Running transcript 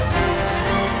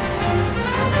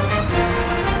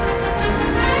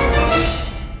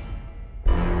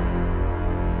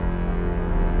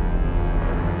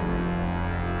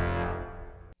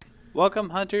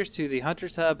Welcome, hunters, to the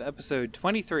Hunters Hub episode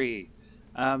 23.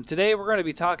 Today we're going to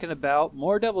be talking about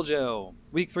more Devil Joe.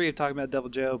 Week 3 of talking about Devil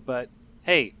Joe, but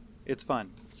hey, it's fun.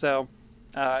 So,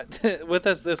 with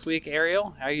us this week,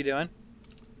 Ariel, how you doing?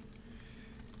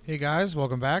 Hey guys,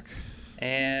 welcome back.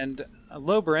 And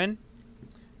Lobrin,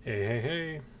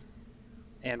 Hey.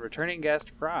 and returning guest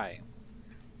Fry.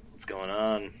 What's going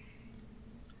on?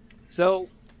 So,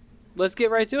 let's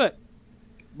get right to it.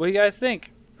 What do you guys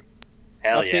think?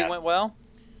 Hell Update yeah. went well?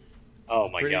 Oh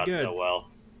my Pretty god, good. so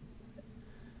well.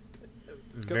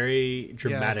 Very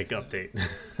dramatic update.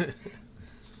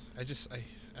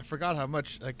 I forgot how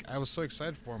much I was so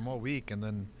excited for him all week, and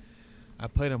then I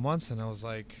played him once, and I was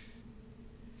like,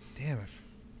 "Damn,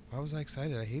 why was I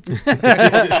excited? I hate this."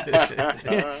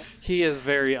 He is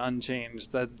very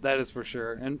unchanged. That is for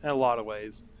sure, in a lot of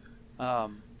ways.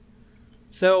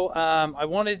 I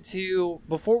wanted to,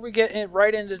 before we get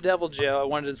right into Devil Joe, I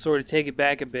wanted to sort of take it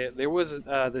back a bit. There was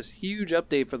this huge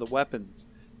update for the weapons.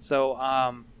 So,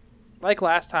 like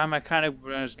last time, I kind of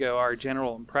want to just go our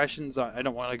general impressions. I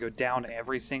don't want to go down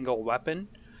every single weapon.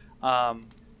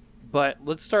 But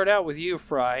let's start out with you,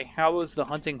 Fry. How was the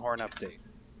hunting horn update?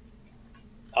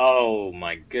 Oh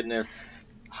my goodness.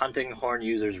 Hunting horn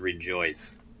users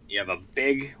rejoice. You have a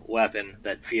big weapon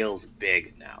that feels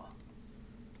big now.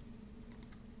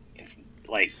 It's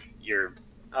like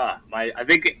I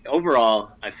think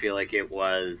overall I feel like it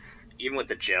was, even with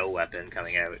the Joe weapon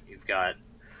coming out, you've got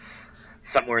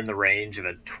somewhere in the range of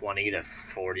a 20 to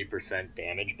 40%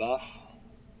 damage buff.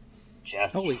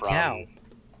 Just Holy from cow.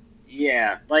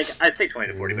 Yeah, like I'd say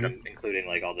 20 to 40, but I'm including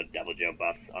like all the Devil Joe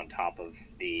buffs on top of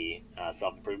the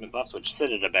self-improvement buffs, which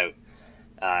sit at about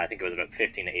I think it was about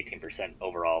 15 to 18%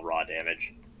 overall raw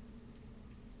damage.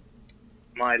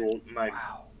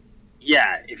 Wow.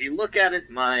 Yeah, if you look at it,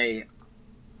 my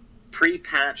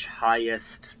pre-patch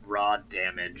highest raw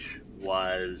damage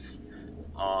was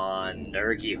on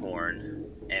Nergi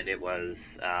Horn, and it was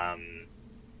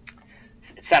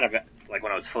it sat at, like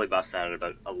when I was fully buffed, at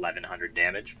about 1100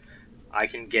 damage. I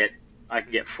can get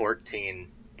 14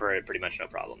 pretty much no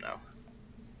problem now.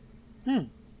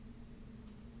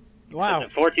 Wow.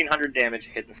 So 1400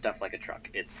 damage hitting stuff like a truck.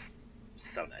 It's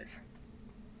so nice.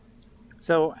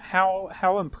 So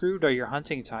how improved are your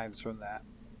hunting times from that?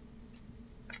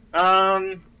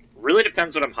 Really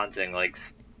depends what I'm hunting. Like,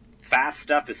 fast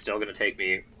stuff is still going to take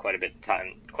me quite a bit of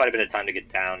time to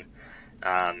get down.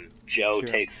 Joe Sure.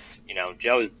 takes,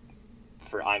 Joe is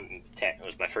it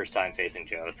was my first time facing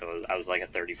Joe, so I was like a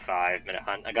 35-minute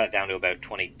hunt. I got it down to about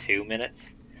 22 minutes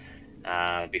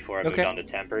before I moved on to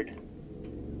tempered.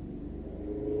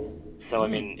 So I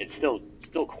mean, it's still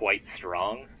quite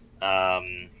strong.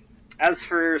 As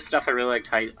for stuff I really liked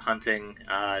hunting,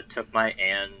 took my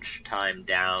Ange time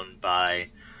down by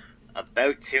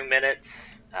about 2 minutes.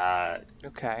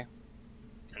 Okay.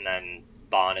 And then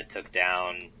Bon it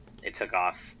took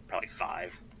off probably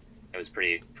 5. It was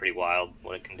pretty wild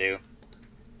what it can do.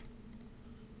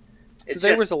 So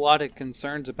there was a lot of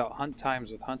concerns about hunt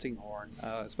times with hunting horn,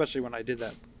 especially when I did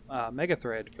that mega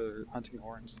thread for hunting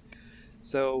horns.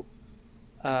 So,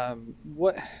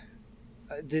 what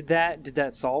did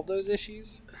that solve those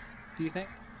issues? Do you think?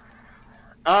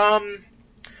 I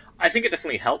think it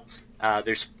definitely helped.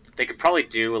 They could probably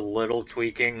do a little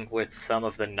tweaking with some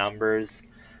of the numbers.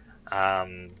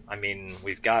 I mean,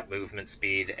 we've got movement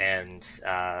speed and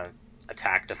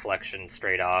attack deflection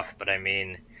straight off, but I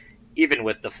mean, even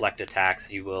with deflect attacks,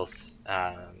 you will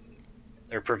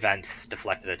or prevent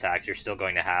deflected attacks. You're still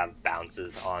going to have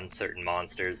bounces on certain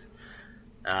monsters.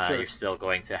 Sure. You're still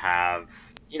going to have,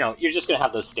 you're just going to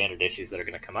have those standard issues that are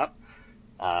going to come up.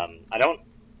 I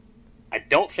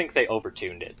don't think they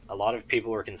overtuned it. A lot of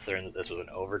people were concerned that this was an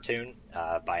overtune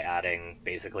by adding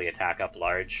basically attack up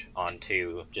large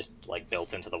onto just like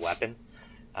built into the weapon.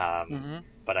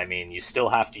 But I mean, you still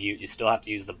have to use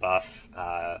the buff.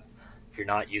 If you're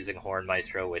not using Horn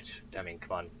Maestro, which I mean,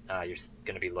 come on, you're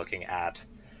going to be looking at,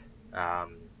 you're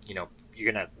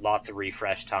going to have lots of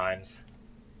refresh times.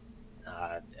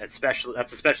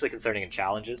 Especially concerning in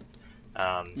challenges.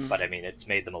 But I mean, it's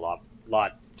made them a lot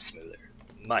smoother.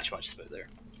 Much smoother.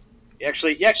 You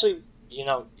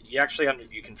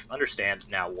can understand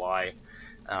now why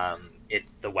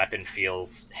the weapon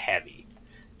feels heavy.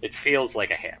 It feels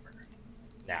like a hammer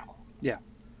now. Yeah.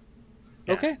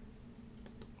 Okay.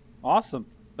 Awesome.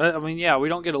 I mean, yeah, we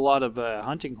don't get a lot of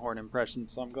hunting horn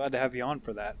impressions, so I'm glad to have you on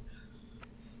for that.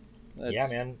 Yeah,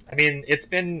 man. I mean, it's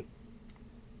been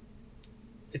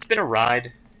a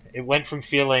ride. It went from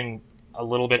feeling a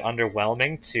little bit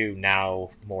underwhelming to now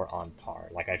more on par.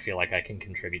 Like, I feel like I can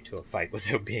contribute to a fight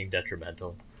without being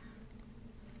detrimental.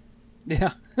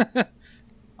 Yeah.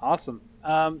 Awesome.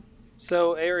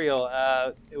 So Ariel,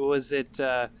 was it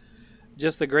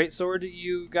just the great sword that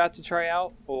you got to try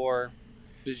out, or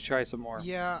did you try some more?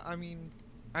 Yeah, I mean,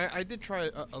 I did try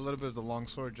a little bit of the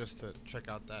longsword just to check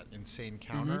out that insane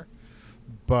counter,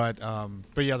 but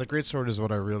yeah, the greatsword is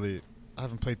what I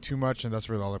haven't played too much, and that's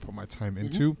really all I put my time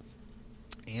into.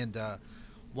 And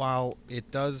while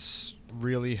it does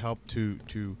really help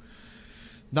to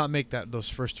not make those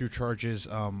first two charges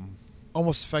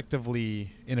almost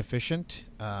effectively inefficient,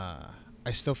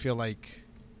 I still feel like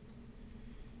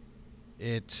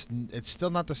it's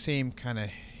still not the same kind of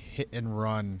hit and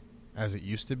run as it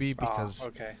used to be, because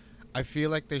okay. I feel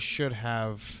like they should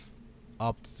have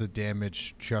upped the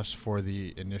damage just for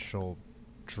the initial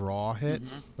draw hit.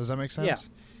 Does that make sense? Yeah.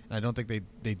 And I don't think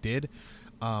they did.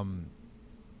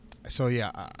 So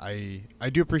yeah, I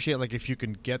do appreciate, like, if you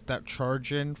can get that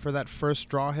charge in for that first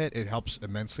draw hit, it helps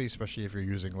immensely, especially if you're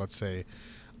using, let's say,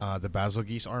 the Basil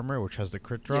Geese armor, which has the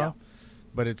crit draw. Yeah.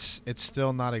 But it's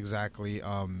still not exactly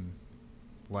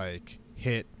like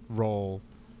hit, roll,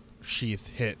 sheath,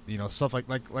 hit, stuff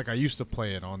like I used to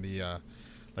play it on the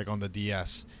like on the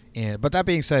DS. But that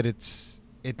being said,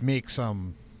 it makes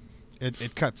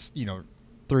it cuts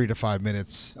 3 to 5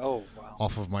 minutes Oh wow.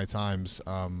 off of my times.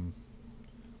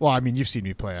 Well, I mean, you've seen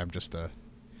me play. I'm just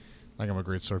I'm a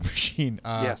great sword machine.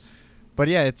 Yes. But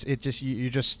yeah, it just you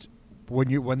just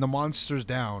when the monster's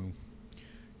down,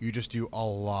 you just do a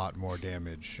lot more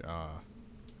damage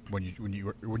when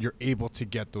you're able to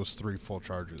get those 3 full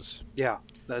charges. Yeah.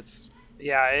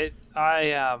 I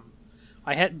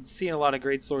hadn't seen a lot of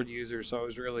great sword users, so I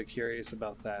was really curious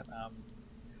about that.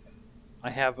 I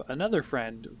have another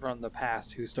friend from the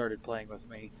past who started playing with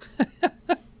me.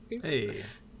 Hey.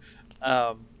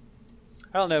 I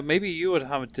don't know. Maybe you would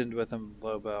hunt in with him,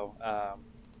 Lobo.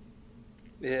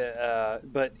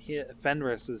 But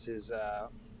Fenris is his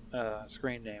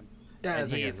screen name. Yeah, And I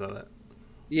think I saw that.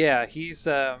 Yeah, he's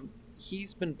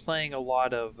been playing a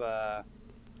lot of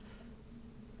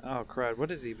oh crud, what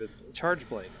has he been? Charge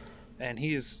Blade, and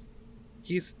he's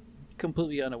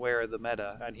completely unaware of the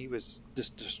meta, and he was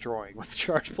just destroying with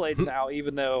Charge Blade now,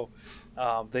 even though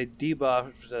they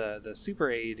debuffed the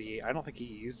Super AED. I don't think he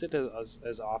used it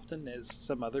as often as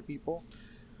some other people,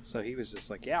 so he was just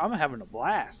like, yeah, I'm having a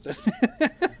blast.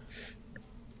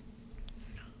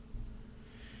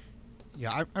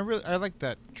 Yeah, I like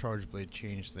that Charge Blade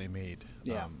change they made.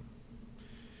 Yeah.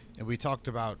 And we talked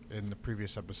about in the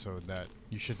previous episode that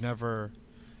you should never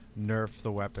nerf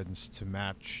the weapons to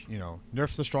match,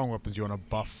 nerf the strong weapons. You want to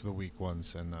buff the weak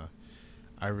ones, and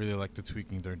I really like the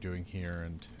tweaking they're doing here,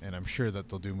 and I'm sure that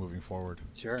they'll do moving forward.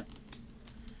 Sure.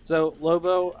 So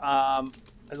Lobo,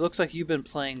 it looks like you've been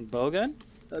playing bowgun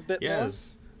a bit more.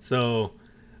 Yes. So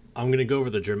I'm going to go over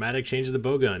the dramatic change of the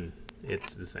bowgun.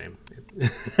 It's the same.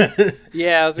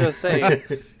 Yeah, I was gonna say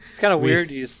it's kind of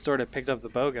weird. You just sort of picked up the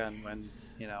bowgun when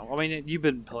I mean, you've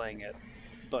been playing it,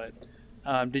 but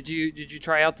did you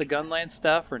try out the Gunlance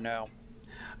stuff or no?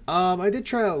 I did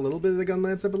try out a little bit of the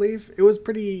Gunlance, I believe. It was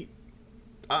pretty.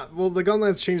 Well, the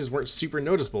Gunlance changes weren't super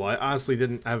noticeable. I honestly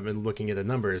haven't been looking at the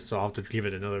numbers, so I'll have to give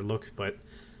it another look. But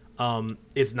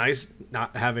it's nice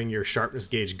not having your sharpness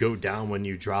gauge go down when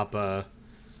you drop a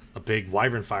big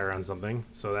wyvern fire on something.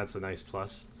 So that's a nice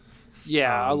plus.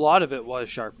 Yeah, a lot of it was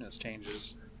sharpness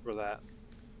changes for that.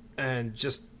 And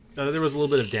just there was a little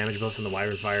bit of damage buffs on the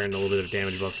wyvern fire and a little bit of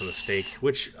damage buffs on the stake,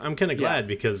 which I'm kind of glad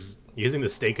because using the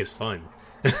stake is fun.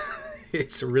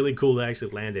 It's really cool to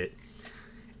actually land it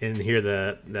and hear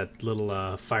that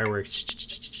little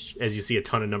fireworks as you see a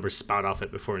ton of numbers spout off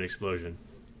it before an explosion.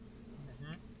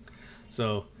 Mm-hmm.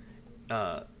 So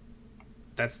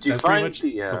that's pretty much.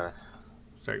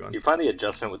 Sorry, go on. Do you find the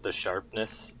adjustment with the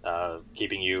sharpness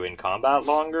keeping you in combat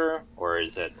longer, or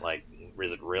is it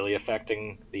really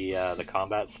affecting the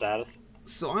combat status?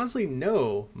 So honestly,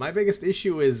 no. My biggest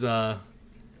issue is I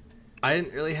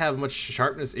didn't really have much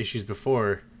sharpness issues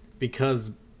before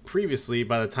because previously,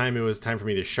 by the time it was time for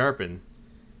me to sharpen,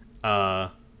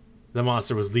 the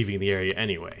monster was leaving the area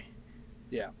anyway.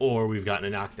 Yeah. Or we've gotten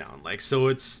a knockdown. So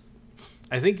it's.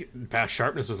 I think past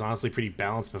sharpness was honestly pretty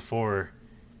balanced before.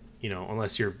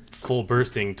 Unless you're full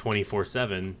bursting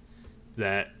 24/7,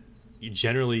 that you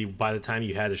generally, by the time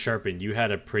you had to sharpen, you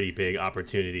had a pretty big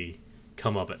opportunity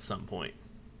come up at some point.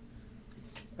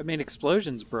 I mean,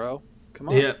 explosions, bro. Come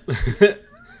on. Yeah.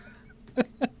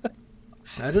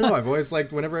 I don't know. I've always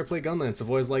liked, whenever I play Gunlance,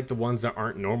 I've always liked the ones that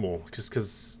aren't normal. Just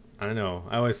because, I don't know.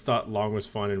 I always thought long was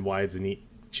fun and wide's a neat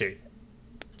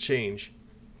change.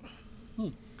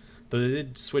 Though they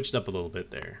did switch it up a little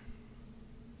bit there.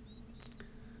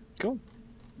 Cool.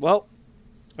 Well,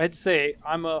 I'd say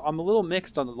I'm a little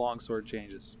mixed on the longsword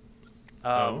changes.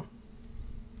 Oh.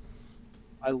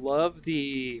 I love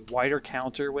the wider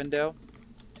counter window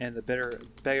and the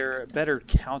better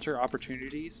counter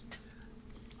opportunities.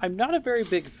 I'm not a very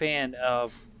big fan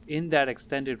of in that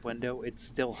extended window it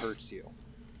still hurts you.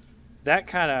 That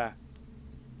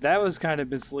was kind of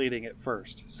misleading at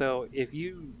first. So if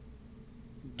you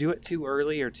do it too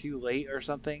early or too late or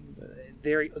something,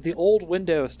 the old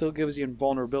window still gives you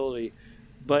invulnerability,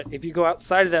 but if you go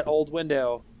outside of that old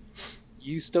window,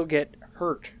 you still get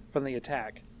hurt from the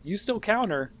attack. You still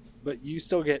counter, but you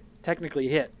still get technically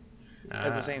hit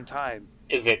at the same time.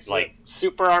 Is it like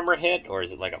super armor hit, or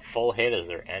is it like a full hit? Is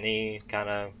there any kind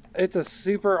of... It's a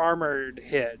super armored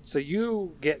hit, so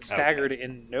you get staggered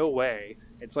in no way.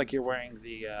 It's like you're wearing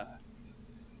the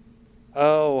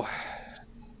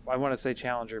I want to say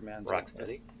Challenger mantle.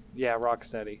 Rocksteady? Yeah,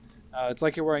 Rocksteady. It's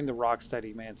like you're wearing the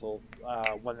Rocksteady mantle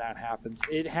when that happens.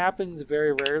 It happens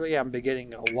very rarely. I'm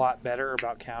getting a lot better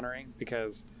about countering,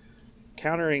 because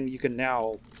countering you can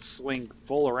now swing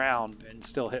full around and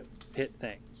still hit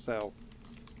things. So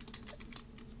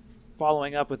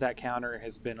following up with that counter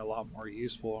has been a lot more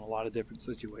useful in a lot of different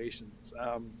situations.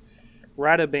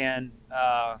 Radaban,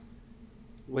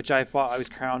 which I was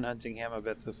crown hunting him a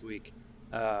bit this week.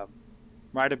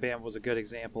 Radaban was a good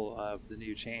example of the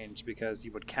new change, because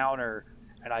you would counter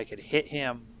and I could hit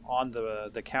him on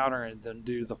the counter and then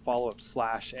do the follow-up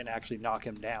slash and actually knock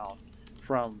him down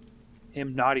from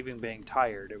him not even being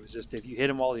tired. It was just if you hit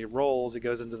him while he rolls, it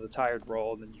goes into the tired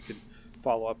roll, and then you can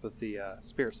follow up with the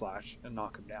Spirit Slash and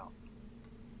knock him down.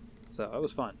 So it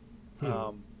was fun.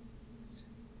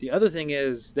 The other thing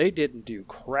is they didn't do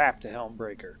crap to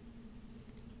Helmbreaker.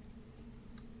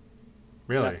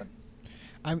 Really? Nothing.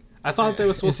 I thought that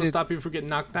was supposed to it- stop you from getting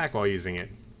knocked back while using it.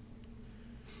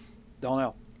 Don't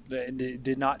know. It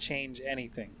did not change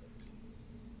anything.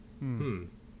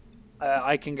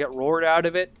 I can get roared out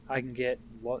of it. I can get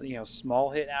small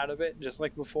hit out of it, just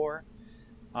like before.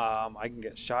 I can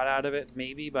get shot out of it,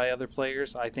 maybe by other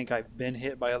players. I think I've been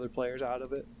hit by other players out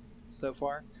of it so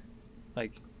far.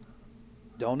 Like,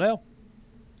 don't know.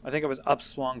 I think I was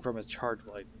upswung from a charge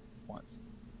blade once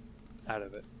out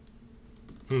of it.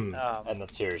 And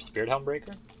that's your Spirit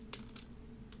Helmbreaker?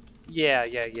 Yeah.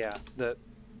 The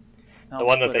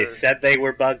one that they said they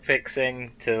were bug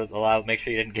fixing to make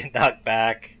sure you didn't get knocked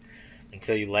back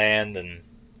until you land, and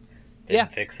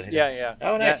didn't fix anything. Yeah.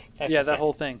 Oh, nice. That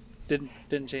whole thing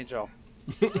didn't change at all.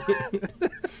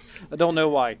 I don't know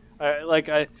why.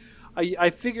 I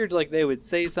figured like they would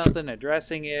say something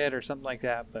addressing it or something like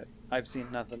that, but I've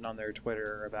seen nothing on their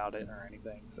Twitter about it or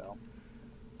anything. So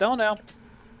don't know.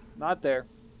 Not there.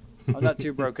 I'm not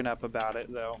too broken up about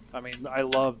it though. I mean, I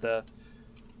love the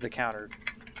counter.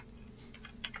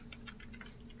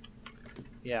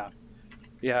 Yeah.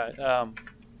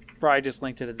 Fry just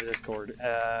linked it in the Discord.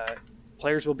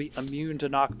 Players will be immune to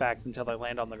knockbacks until they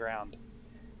land on the ground.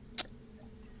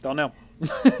 Don't know.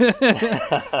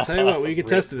 Tell you what, we could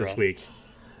test it this week.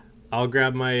 I'll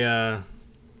grab my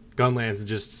Gunlance and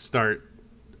just start.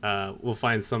 We'll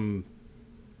find some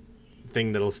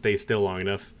thing that'll stay still long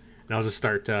enough, and I'll just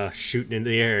start shooting in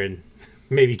the air and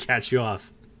maybe catch you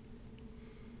off.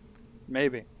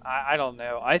 Maybe. I don't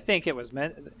know. I think it was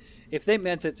meant... If they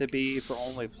meant it to be for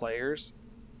only players,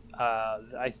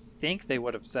 I think they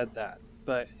would have said that.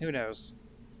 But who knows?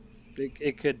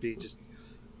 It could be just...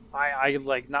 I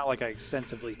not like I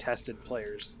extensively tested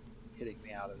players hitting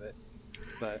me out of it.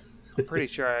 But I'm pretty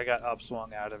sure I got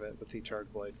upswung out of it with the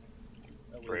Charge Blade.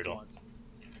 At least Brutal. once.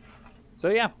 So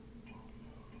yeah.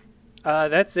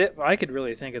 That's it. I could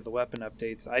really think of the weapon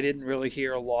updates. I didn't really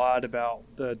hear a lot about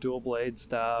the dual blade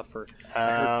stuff, or I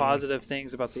heard positive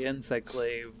things about the insect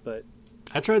glaive, but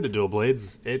I tried the dual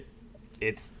blades.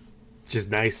 It's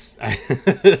just nice.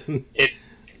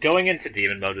 Going into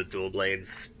demon mode with dual blades,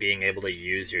 being able to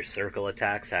use your circle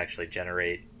attacks to actually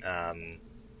generate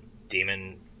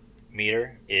demon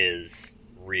meter is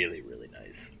really, really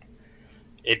nice.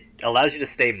 It allows you to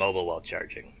stay mobile while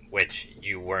charging, which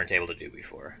you weren't able to do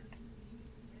before.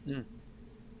 I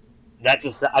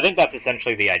think that's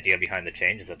essentially the idea behind the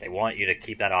change, is that they want you to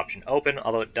keep that option open,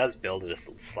 although it does build at a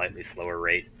slightly slower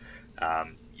rate.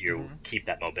 You keep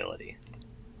that mobility.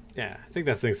 Yeah, I think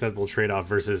that's an acceptable trade-off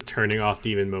versus turning off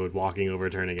demon mode, walking over,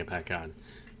 turning it back on.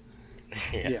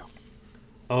 yeah.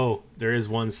 Oh, there is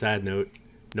one sad note.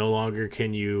 No longer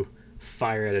can you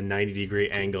fire at a 90-degree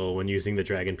angle when using the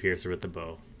Dragon Piercer with the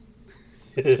bow.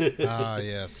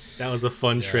 Yes. That was a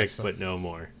fun trick, but no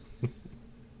more.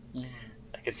 I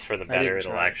think it's for the better.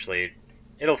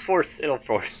 It'll force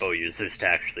bow users to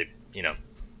actually,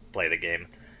 play the game.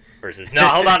 Versus, no,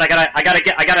 hold on,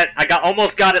 I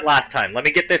almost got it last time. Let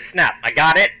me get this snap. I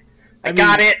got it. I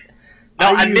got it.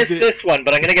 No, I used missed it- this one,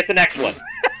 but I'm gonna get the next one.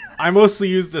 I mostly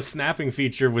used the snapping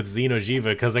feature with Xeno'jiva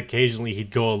because occasionally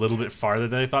he'd go a little bit farther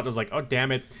than I thought. I was like, oh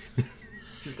damn it,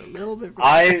 just a little bit.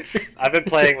 Farther. I've been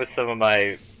playing with some of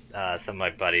my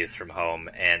buddies from home,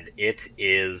 and it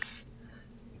is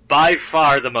by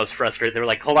far the most frustrating. They were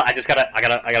like, hold on, I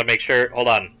gotta make sure. Hold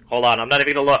on, I'm not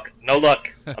even gonna look. No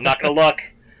look, I'm not gonna look.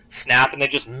 Snap, and they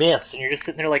just miss, and you're just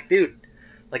sitting there like, dude,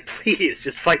 like please,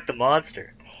 just fight the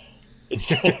monster.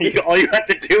 All you have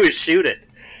to do is shoot it.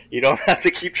 You don't have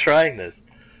to keep trying this.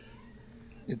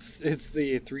 It's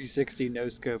the 360 no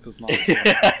scope of Monster.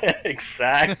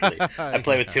 Exactly. I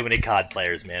play with too many COD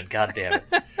players, man. God damn it.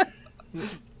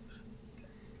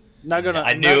 Not gonna.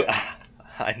 I knew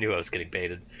I was getting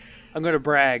baited. I'm gonna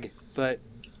brag, but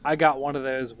I got one of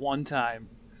those one time.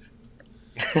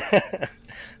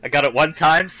 I got it one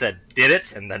time, said did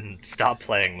it, and then stopped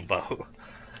playing the bow.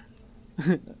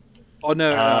 Oh no,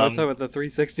 I was talking about the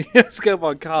 360 no scope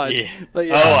on COD. Yeah. But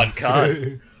yeah. Oh, on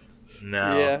COD.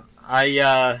 No. Yeah.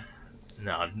 I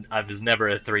was never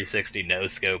a 360 no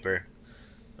scoper.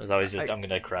 I was always just I'm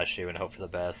gonna crush you and hope for the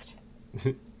best.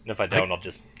 And if I don't, I'll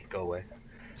just go away.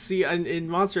 See, in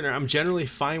Monster Hunter, I'm generally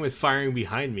fine with firing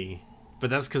behind me, but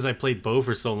that's because I played bow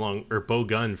for so long, or bow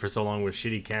gun for so long with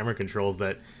shitty camera controls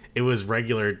that it was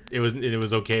regular. It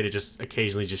was okay to just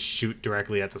occasionally just shoot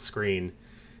directly at the screen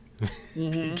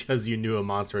because you knew a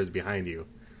monster was behind you.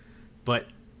 But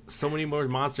so many more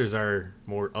monsters are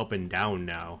more up and down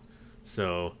now,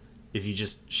 so if you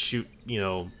just shoot,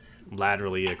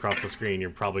 laterally across the screen,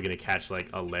 you're probably going to catch like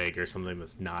a leg or something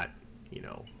that's not,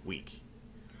 weak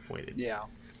pointed. Yeah.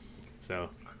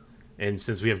 So, and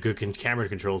since we have good camera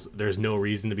controls, there's no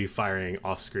reason to be firing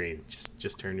off screen.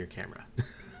 Just turn your camera.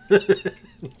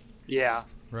 Yeah.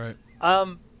 Right.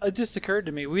 It just occurred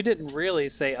to me we didn't really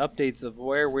say updates of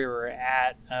where we were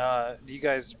at. Do you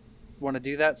guys want to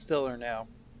do that still or no?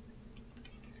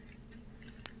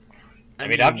 I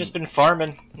mean, I've just been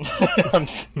farming. I'm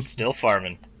still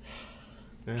farming.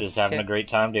 Yeah. Just having a great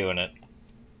time doing it.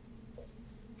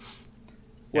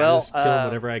 Well, just killing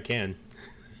whatever I can.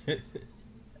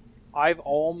 I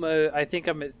think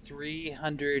I'm at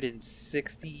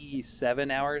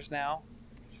 367 hours now.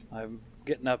 I'm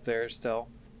getting up there still.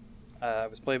 I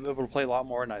was able to play a lot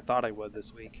more than I thought I would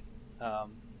this week.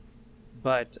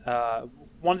 But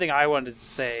one thing I wanted to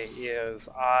say is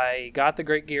I got the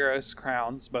Great Gyros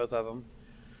crowns, both of them.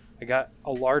 I got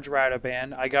a large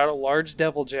Radoban. I got a large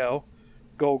Devil Joe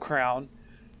gold crown.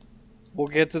 We'll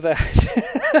get to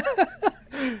that.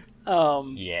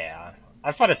 Yeah.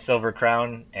 I fought a silver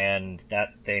crown, and that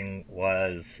thing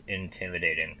was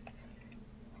intimidating.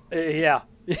 Yeah.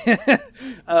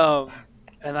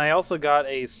 And I also got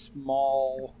a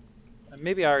small...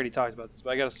 Maybe I already talked about this,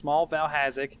 but I got a small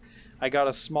Valhazak. I got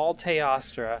a small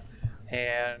Teostra,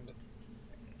 and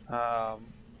I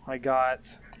got...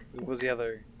 What was the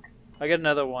other? I got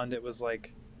another one that was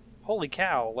like, holy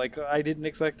cow, like I didn't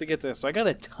expect to get this. So I got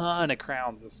a ton of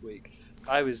crowns this week.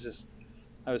 I was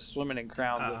swimming in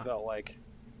crowns, it felt like.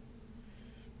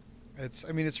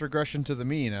 It's regression to the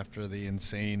mean after the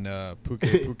insane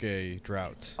Puke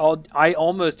drought. I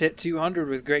almost hit 200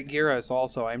 with Great Gyros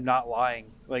also. I'm not lying.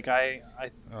 Like I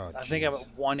think I'm at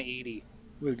 180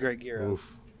 with Great Gyros.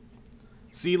 Oof.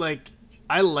 See,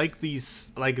 I like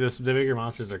these, the bigger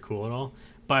monsters are cool and all,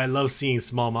 but I love seeing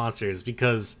small monsters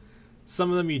because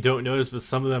some of them you don't notice, but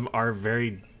some of them are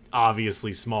very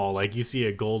obviously small. Like you see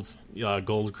a gold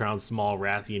crown small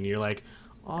Rathy and you're like,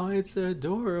 oh, it's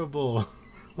adorable.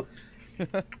 I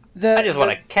just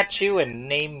want to catch you and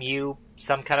name you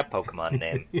some kind of Pokemon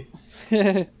name.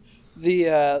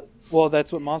 Well,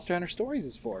 that's what Monster Hunter Stories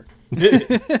is for.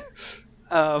 The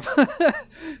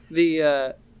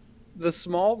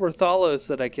small Rathalos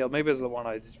that I killed, maybe it was the one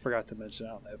I forgot to mention. I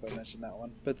don't know if I mentioned that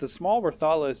one, but the small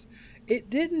Rathalos,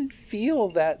 it didn't feel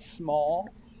that small.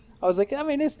 I was like, I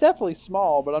mean, it's definitely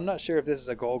small, but I'm not sure if this is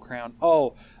a gold crown.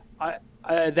 Oh,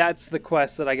 that's the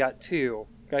quest that I got too.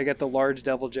 I got the large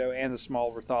Devil Joe and the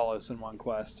small Rathalos in one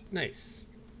quest. Nice.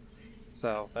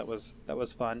 So that was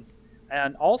fun,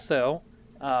 and also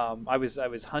I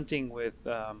was hunting with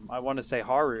I want to say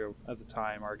Haru at the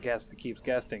time, our guest that keeps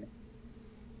guesting,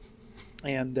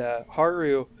 and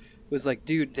Haru was like,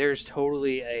 dude, there's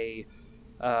totally a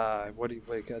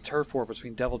a turf war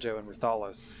between Devil Joe and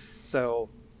Rathalos. So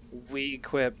we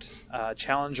equipped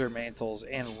Challenger mantles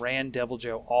and ran Devil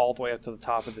Joe all the way up to the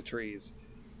top of the trees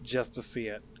just to see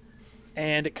it.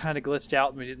 And it kind of glitched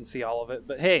out and we didn't see all of it.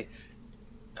 But hey,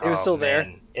 it was still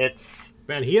there.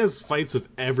 Man, he has fights with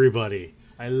everybody.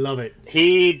 I love it.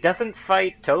 He doesn't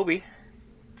fight Toby.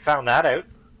 Found that out.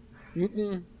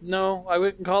 No, I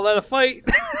wouldn't call that a fight.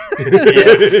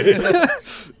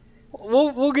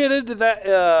 We'll get into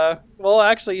that. Well,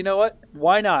 actually, you know what?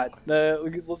 Why not?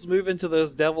 Let's move into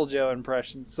those Devil Joe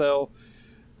impressions. So,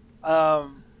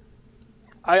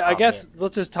 I guess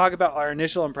let's just talk about our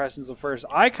initial impressions of first.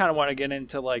 I kind of want to get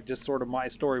into like just sort of my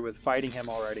story with fighting him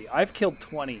already. I've killed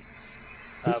 20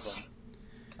 of them,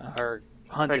 or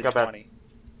hunted 20.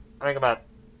 I think about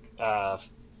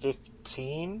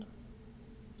 15.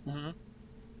 Mm-hmm.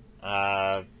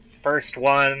 First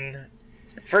one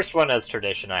as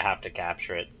tradition, I have to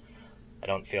capture it. I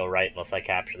don't feel right unless I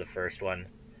capture the first one.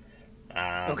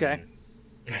 Okay.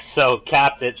 So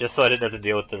capped it just so I didn't have to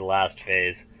deal with the last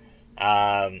phase.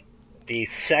 The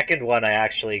second one, I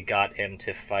actually got him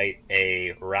to fight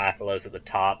a Rathalos at the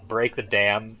top, break the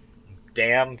dam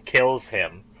kills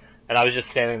him, and I was just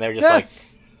standing there just like,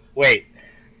 wait,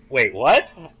 what?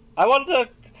 I wanted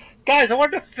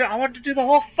to do the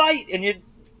whole fight, and you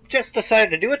just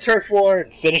decided to do a turf war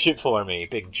and finish it for me,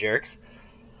 big jerks.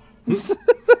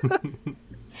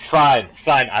 Fine.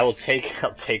 I'll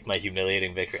take my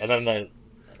humiliating victory. And then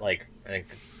I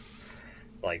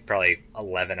think probably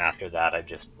 11 after that, I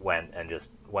just went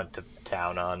to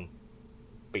town on,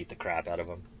 beat the crap out of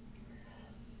him.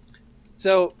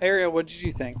 So, Ariel, what did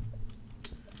you think?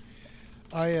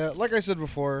 Like I said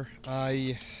before,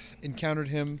 I encountered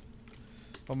him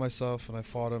by myself and I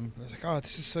fought him. I was like, oh,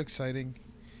 this is so exciting.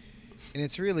 And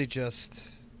it's really just,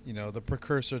 the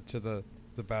precursor to the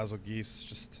Basil Geese.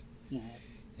 Just,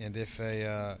 and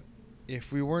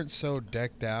if we weren't so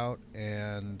decked out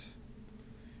and,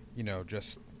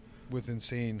 just with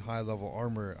insane high level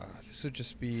armor, this would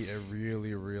just be a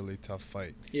really, really tough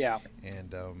fight. Yeah.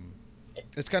 And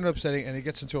it's kind of upsetting, and it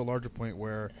gets into a larger point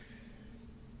where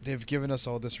they've given us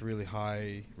all this really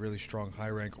high, really strong high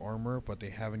rank armor, but they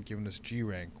haven't given us G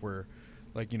rank. Where,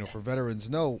 for veterans,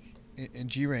 in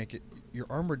G rank, your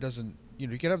armor doesn't. You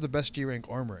can have the best G rank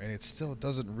armor, and it still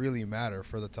doesn't really matter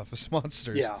for the toughest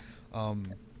monsters. Yeah.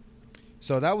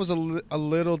 So that was a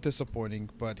little disappointing,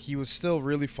 but he was still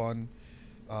really fun.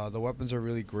 The weapons are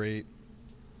really great.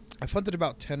 I funded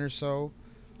about 10 or so.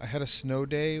 I had a snow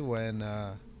day when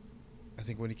I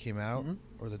think when he came out,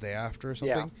 or the day after or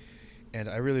something. Yeah. And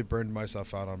I really burned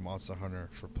myself out on Monster Hunter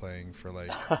for playing for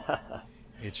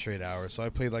 8 straight hours. So I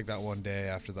played that one day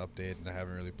after the update, and I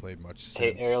haven't really played much since.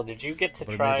 Hey, Ariel, did you get to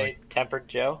try Tempered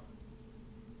Joe?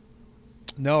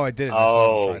 No, I didn't. I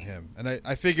still haven't tried him. And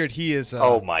I figured he is...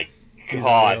 oh my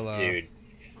god, real, dude.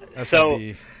 SMB. So,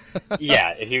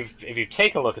 yeah, if you've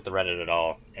taken a look at the Reddit at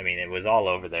all, I mean, it was all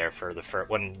over there for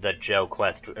when the Joe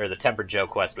quest, or the Tempered Joe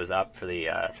quest was up for the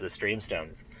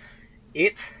Streamstones.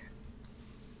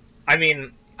 I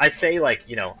mean, I say,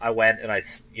 I went and I,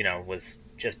 was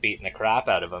just beating the crap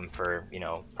out of him for,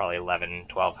 probably 11,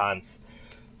 12 hunts.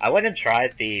 I went and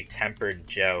tried the Tempered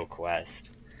Joe quest.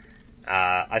 You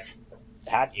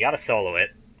gotta solo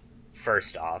it,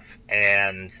 first off,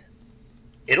 and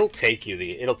it'll take you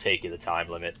the time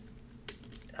limit,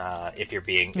 if you're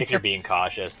being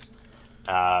cautious.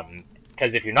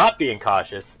 Because if you're not being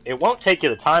cautious, it won't take you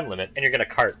the time limit, and you're gonna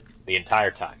cart the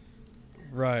entire time.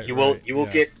 Right. You will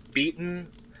get beaten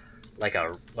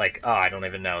I don't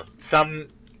even know, some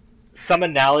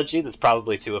analogy that's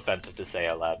probably too offensive to say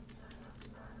out loud.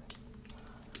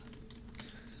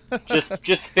 just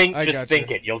think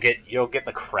it. You'll get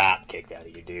the crap kicked out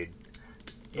of you, dude.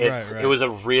 It was a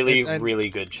really really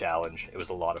good challenge. It was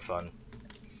a lot of fun.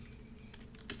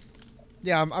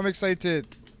 Yeah, I'm excited to.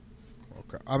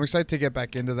 I'm excited to get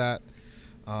back into that.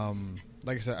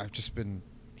 Like I said, I've just been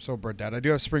so burnt out. I do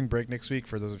have spring break next week.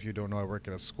 For those of you who don't know, I work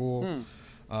at a school,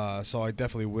 so I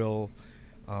definitely will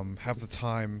have the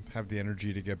time, have the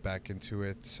energy to get back into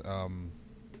it.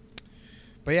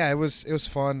 But yeah, it was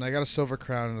fun. I got a silver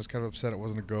crown and I was kind of upset it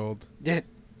wasn't a gold. Yeah.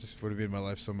 Just would have made my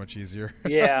life so much easier.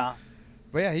 Yeah.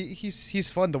 But yeah,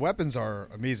 he's fun. The weapons are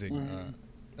amazing,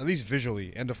 at least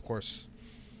visually, and of course,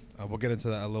 we'll get into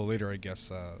that a little later, I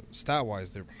guess. Stat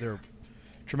wise, they're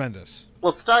tremendous.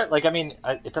 We'll start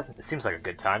it seems like a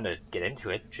good time to get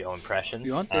into it. Joe impressions.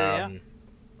 You want to?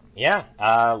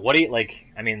 Yeah. What do you like?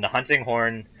 I mean, the hunting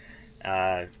horn.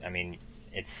 I mean,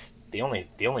 it's the only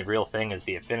real thing is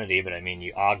the affinity, but I mean,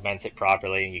 you augment it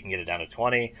properly, you can get it down to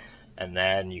 20, and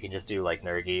then you can just do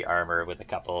Nergi armor with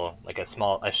a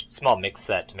small mix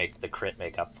set to make the crit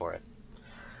make up for it.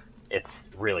 It's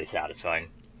really satisfying.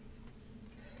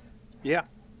 Yeah.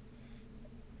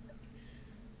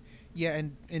 Yeah,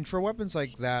 and for weapons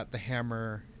like that, the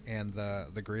hammer and the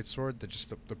greatsword,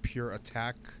 the pure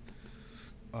attack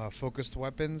focused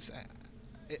weapons,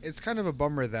 it's kind of a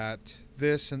bummer that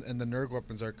this and the Nerg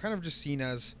weapons are kind of just seen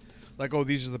as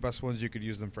these are the best ones, you could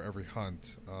use them for every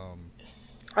hunt.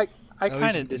 I at least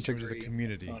kind in of terms of the disagree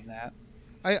community. on that.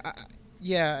 I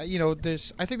yeah, you know,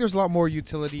 I think there's a lot more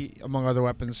utility among other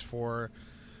weapons for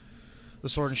the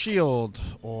sword and shield,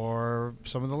 or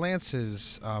some of the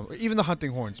lances, or even the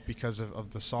hunting horns because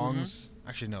of the songs.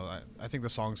 Actually, no, I think the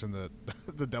songs in the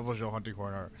the Devil's Joe hunting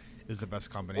horn is the best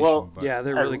combination. Well, but Yeah,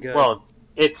 they're really good. Well,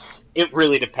 it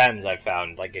really depends. I've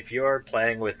found, like, if you're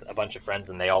playing with a bunch of friends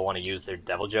and they all want to use their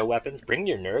Devil Joe weapons, bring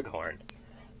your Nurg horn.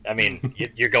 I mean,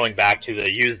 you're going back to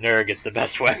the use Nurg, it's the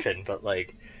best weapon, but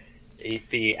like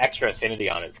the extra affinity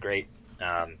on it's great.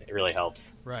 It really helps.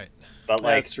 right. But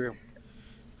like, That's true.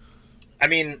 I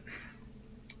mean,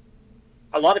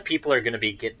 a lot of people are going to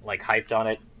be hyped on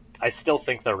it. I still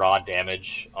think the raw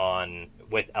damage on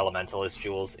with Elementalist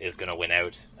Jewels is going to win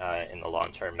out in the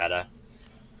long term meta.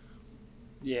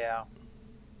 Yeah.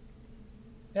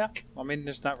 Yeah. I mean,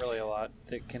 there's not really a lot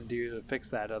that can do to fix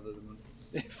that other than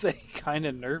if they kind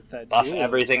of nerf that Buff jewel or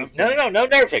everything. something. No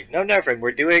nerfing.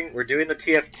 We're doing the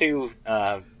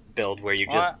TF2 build where you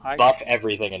just buff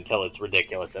everything until it's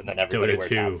ridiculous, and then everybody Dota wears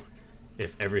 2. hats.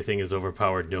 If everything is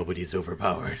overpowered, nobody's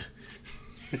overpowered.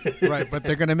 Right, but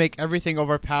they're gonna make everything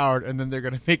overpowered, and then they're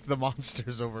gonna make the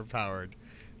monsters overpowered.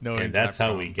 No, And that's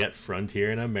how we get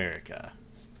Frontier in America.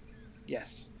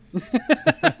 Yes.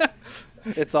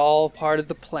 It's all part of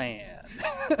the plan.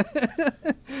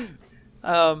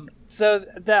 So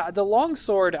the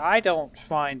longsword I don't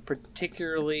find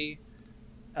particularly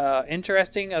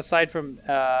interesting, aside from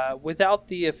without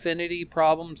the affinity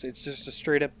problems. It's just a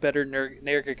straight up better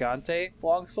Nergigante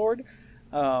longsword.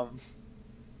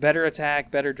 Better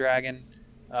attack, better dragon,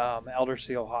 Elder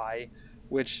Seal High,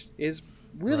 which is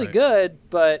really Right. good,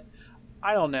 but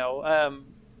I don't know.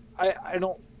 I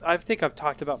don't. I think I've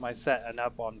talked about my set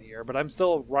enough on here, but I'm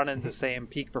still running the same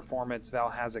peak performance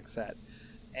Valhazak set,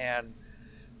 and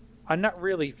I'm not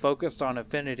really focused on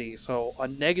affinity, so a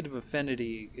negative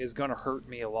affinity is going to hurt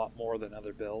me a lot more than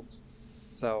other builds.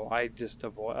 So I just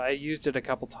avoid. I used it a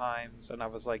couple times, and I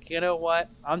was like, you know what?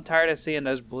 I'm tired of seeing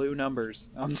those blue numbers.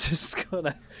 I'm just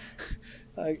gonna.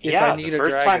 If I need the a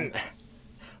first dragon.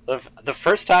 time, the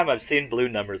first time I've seen blue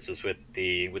numbers was with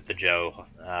the Joe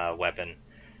weapon,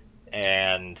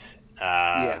 and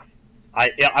Yeah.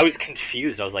 I was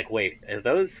confused. I was like, wait, are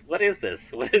those? What is this?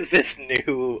 What is this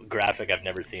new graphic I've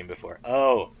never seen before?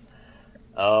 Oh.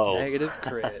 Negative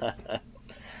crit.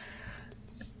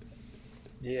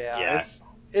 Yeah.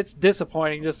 It's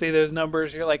disappointing to see those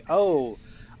numbers. You're like, oh,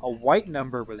 a white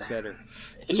number was better.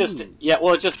 It just Ooh.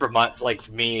 it just reminds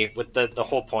me with the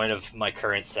whole point of my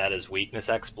current set is weakness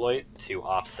exploit to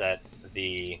offset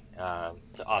the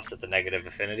negative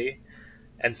affinity.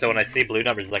 And so when I see blue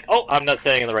numbers, it's like, oh, I'm not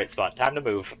staying in the right spot. Time to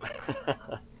move.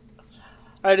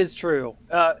 That is true.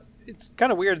 It's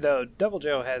kind of weird though. Devil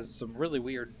Joe has some really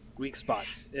weird weak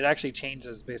spots. It actually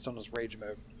changes based on his rage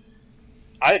mode.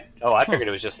 I figured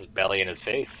it was just his belly and his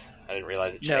face. I didn't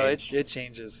realize it changed. No, it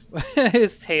changes.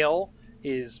 His tail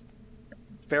is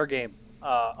fair game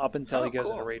up until he goes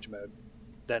cool. into rage mode.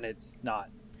 Then it's not.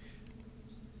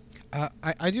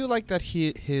 I do like that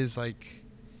his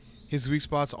weak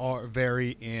spots are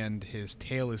vary, and his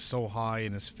tail is so high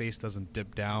and his face doesn't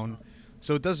dip down,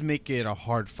 so it does make it a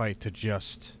hard fight to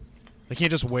just. They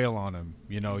can't just wail on him.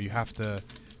 You know, you have to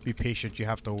be patient. You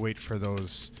have to wait for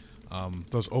those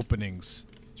openings,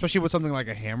 especially with something like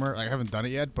a hammer. I haven't done it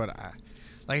yet, but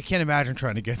I can't imagine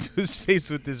trying to get to his face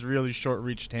with this really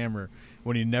short-reached hammer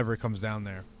when he never comes down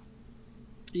there.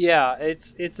 Yeah,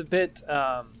 it's a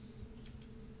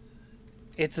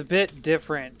bit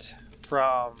different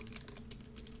from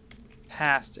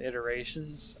past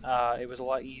iterations. It was a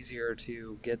lot easier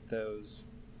to get those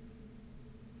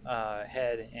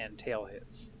head and tail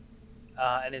hits,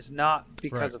 and it's not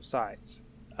because Right. of size.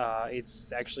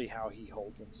 It's actually how he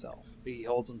holds himself. He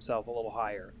holds himself a little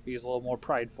higher. He's a little more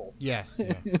prideful. Yeah.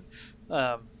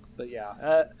 But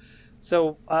yeah.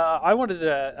 So I wanted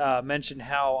to mention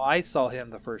how I saw him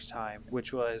the first time,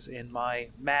 which was in my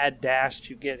mad dash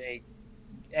to get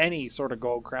any sort of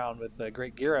gold crown with the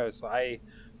Great Gyros. I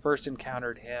first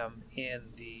encountered him in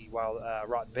the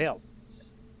Rotten Vale.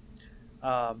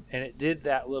 And it did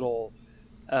that little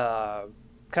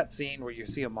cutscene where you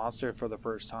see a monster for the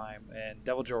first time, and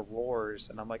Devil Joe roars,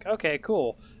 and I'm like, okay,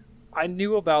 cool. I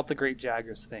knew about the Great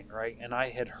Jagras thing, right? And I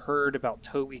had heard about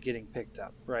Toby getting picked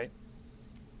up, right?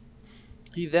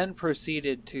 He then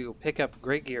proceeded to pick up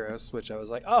Great Gyros, which I was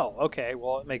like, oh, okay,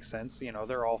 well, it makes sense. You know,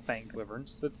 they're all fanged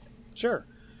wyverns. But sure.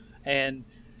 And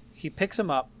he picks him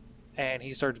up, and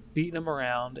he starts beating him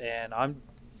around, and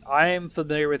I'm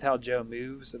familiar with how Joe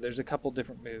moves. There's a couple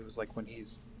different moves, like when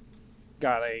he's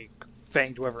got a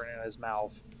fanged wyvern in his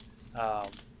mouth.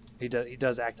 He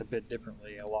does act a bit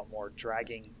differently, a lot more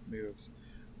dragging moves.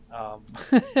 Um,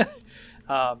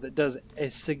 that does a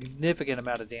significant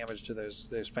amount of damage to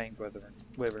those Fang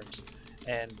Wyverns,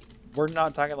 and we're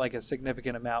not talking like a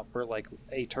significant amount for like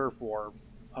a turf war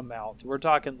amount. We're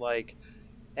talking like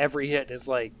every hit is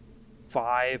like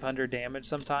 500 damage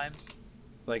sometimes.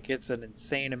 Like it's an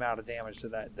insane amount of damage to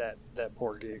that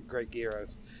poor Great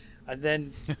Gyros. And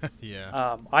then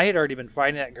Yeah. I had already been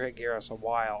fighting that Great Gyros a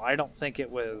while. I don't think it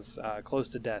was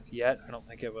close to death yet. I don't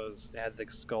think it had the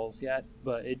skulls yet.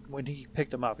 But when he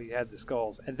picked him up, he had the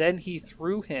skulls. And then he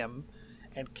threw him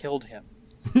and killed him.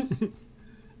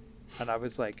 And I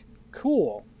was like,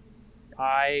 cool.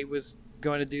 I was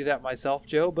going to do that myself,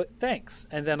 Joe, but thanks.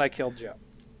 And then I killed Joe.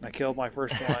 I killed my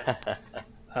first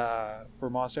one for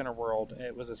Monster Hunter World.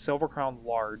 It was a Silver Crown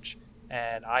Large.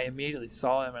 And I immediately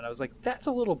saw him, and I was like, "That's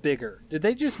a little bigger. Did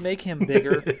they just make him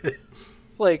bigger?"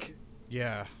 Like,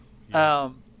 Yeah.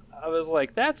 I was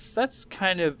like, "That's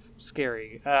kind of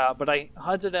scary." But I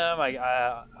hunted him.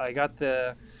 I got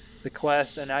the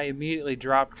quest, and I immediately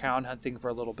dropped crown hunting for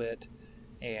a little bit,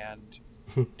 and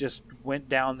just went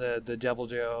down the Devil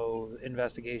Joe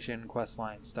investigation quest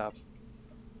line stuff.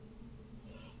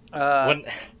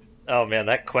 Oh man,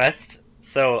 that quest.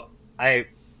 So I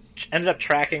ended up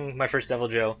tracking my first Devil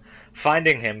Joe,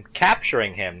 finding him,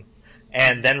 capturing him,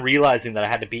 and then realizing that I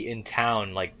had to be in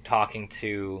town, like talking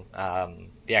to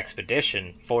the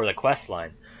expedition for the quest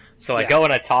line. So I go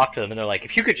and I talk to them, and they're like,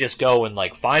 "If you could just go and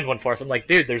like find one for us," I'm like,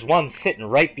 "Dude, there's one sitting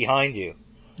right behind you."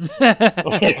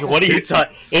 Like, what are you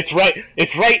talking? It's right.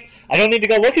 I don't need to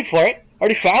go looking for it. I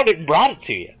already found it and brought it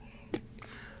to you.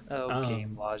 Oh,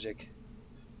 game logic.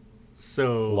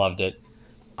 So Loved it.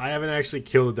 I haven't actually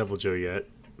killed a Devil Joe yet,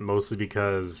 mostly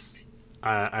because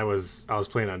I was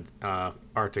playing on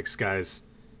Arctic Skies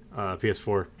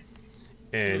PS4,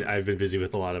 and I've been busy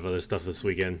with a lot of other stuff this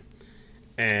weekend.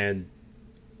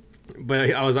 But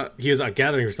he was out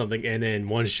gathering for something, and then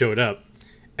one showed up,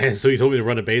 and so he told me to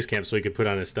run a base camp so he could put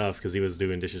on his stuff because he was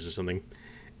doing dishes or something.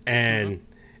 And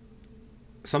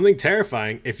something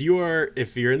terrifying, if you're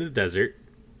in the desert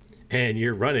and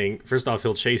you're running, first off,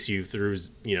 he'll chase you through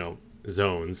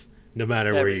zones no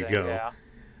matter where you go.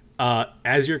 Yeah.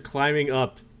 As you're climbing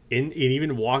up in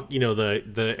even walk,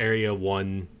 the area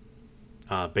 1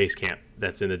 base camp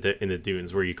that's in the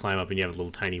dunes where you climb up and you have a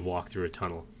little tiny walk through a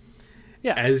tunnel.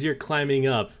 Yeah. As you're climbing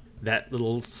up that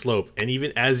little slope, and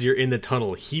even as you're in the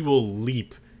tunnel, he will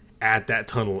leap at that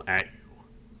tunnel at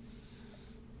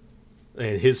you.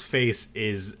 And his face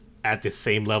is at the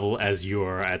same level as you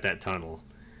are at that tunnel.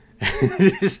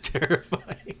 It is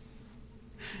terrifying.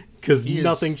 Because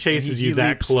nothing chases you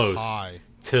that close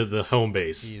to the home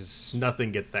base.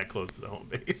 Nothing gets that close to the home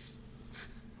base.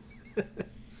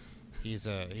 He's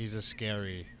a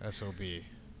scary SOB.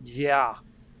 Yeah.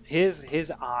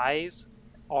 His eyes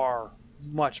are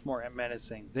much more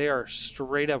menacing. They are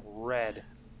straight up red.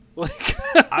 Like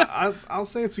I'll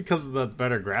say it's because of the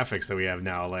better graphics that we have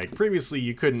now. Like previously,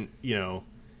 you couldn't.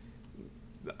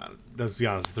 Let's be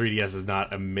honest, 3DS is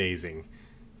not amazing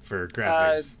for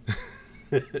graphics.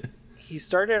 He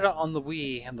started on the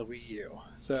Wii and the Wii U.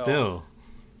 So still,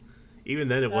 even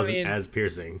then, it wasn't as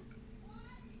piercing.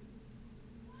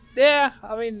 Yeah,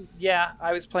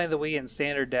 I was playing the Wii in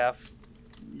standard def.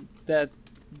 That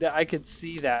I could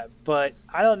see that, but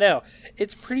I don't know.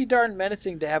 It's pretty darn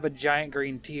menacing to have a giant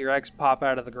green T-Rex pop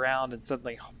out of the ground and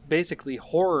suddenly, basically,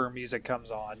 horror music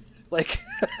comes on. Like,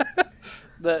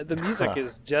 the music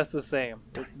is just the same.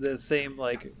 The same,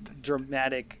 like,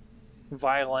 dramatic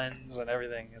violins and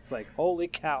everything. It's like, holy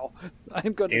cow,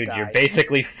 I'm gonna die. Dude, you're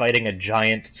basically fighting a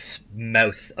giant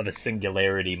mouth of a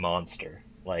singularity monster.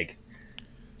 Like,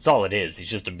 that's all it is. He's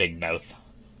just a big mouth.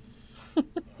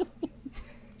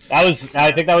 I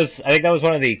think that was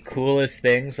one of the coolest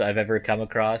things I've ever come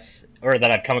across, or that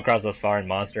I've come across thus far in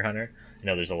Monster Hunter. I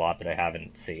know there's a lot that I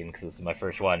haven't seen because this is my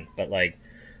first one, but like,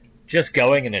 just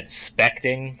going and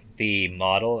inspecting the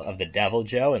model of the Devil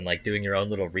Joe and like doing your own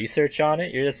little research on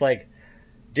it, you're just like,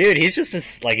 dude, he's just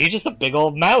a big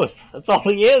old mouth. That's all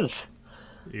he is.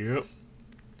 Yep.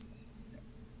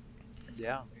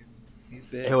 Yeah, he's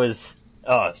big. It was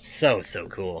so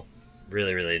cool.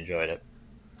 Really, really enjoyed it.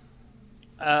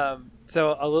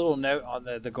 So a little note on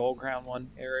the Gold Crown one,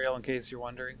 Ariel, in case you're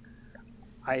wondering.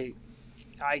 I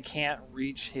can't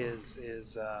reach his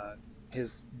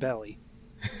belly.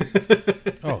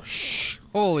 Oh,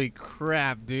 holy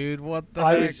crap, dude! What the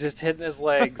I heck? was just hitting his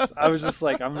legs. I was just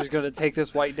like, I'm just gonna take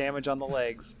this white damage on the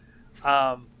legs.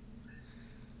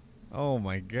 Oh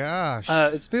my gosh!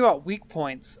 Speaking about weak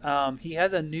points, he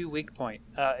has a new weak point.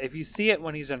 If you see it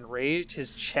when he's enraged,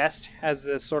 his chest has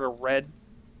this sort of red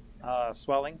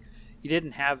swelling. He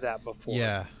didn't have that before.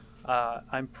 Yeah.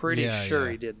 I'm pretty sure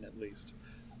he didn't, at least.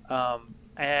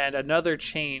 And another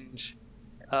change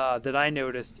that I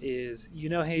noticed is,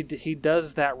 he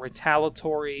does that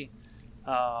retaliatory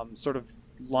sort of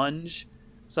lunge.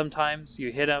 Sometimes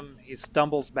you hit him, he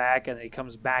stumbles back, and he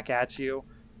comes back at you,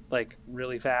 like,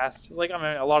 really fast. Like, I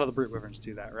mean, a lot of the brute wyverns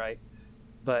do that, right?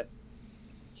 But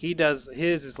he does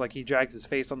his is like he drags his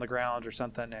face on the ground or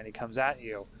something, and he comes at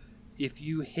you. If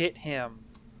you hit him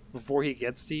before he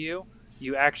gets to you,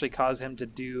 you actually cause him to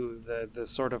do the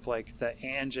sort of like the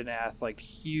Anjanath, like,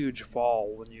 huge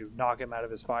fall when you knock him out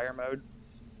of his fire mode,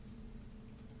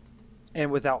 and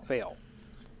without fail.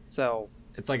 So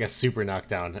it's like a super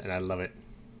knockdown, and I love it.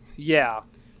 Yeah,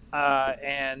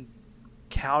 and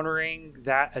countering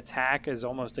that attack is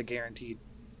almost a guaranteed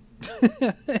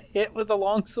hit with a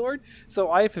longsword. So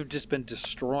I have just been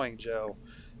destroying Joe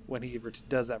when he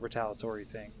does that retaliatory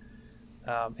thing.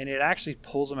 And it actually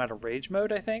pulls him out of rage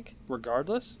mode, I think,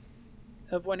 regardless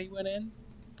of when he went in.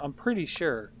 I'm pretty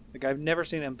sure. Like, I've never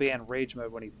seen him be in rage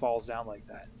mode when he falls down like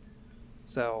that.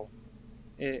 So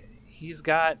he's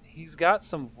got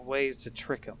some ways to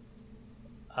trick him.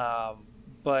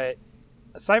 But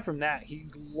aside from that,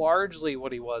 he's largely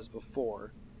what he was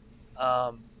before.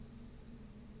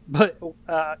 But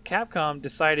Capcom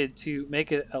decided to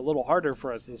make it a little harder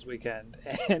for us this weekend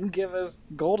and give us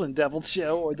Golden Devil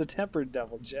Joe or the Tempered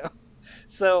Devil Joe.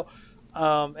 So,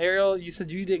 Ariel, you said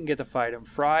you didn't get to fight him.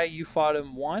 Fry, you fought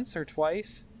him once or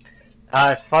twice?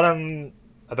 I fought him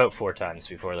about 4 times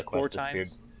before the quest disappeared.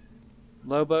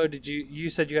 Lobo, you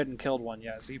said you hadn't killed one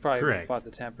yet, so you probably haven't fought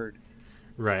the Tempered.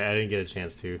 Right, I didn't get a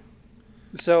chance to.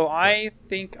 So I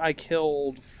think I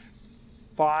killed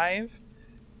 5,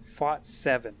 fought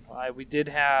 7. We did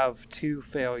have 2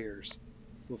 failures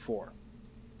before.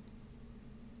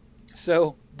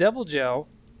 So Devil Joe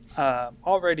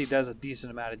already does a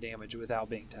decent amount of damage without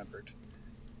being tempered.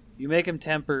 You make him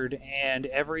tempered, and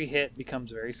every hit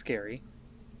becomes very scary.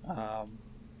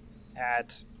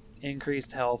 At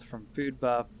increased health from food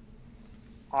buff,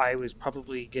 I was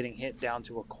probably getting hit down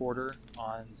to a quarter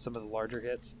on some of the larger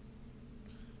hits.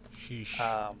 Sheesh.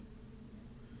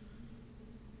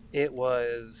 It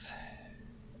was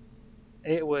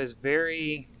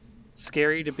very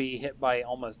scary to be hit by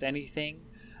almost anything.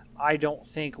 I don't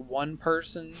think one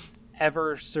person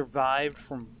ever survived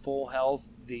from full health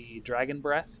the Dragon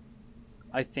Breath.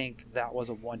 I think that was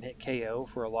a one-hit KO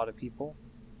for a lot of people.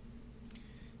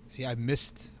 See, I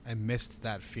missed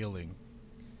that feeling.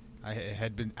 I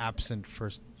had been absent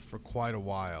for quite a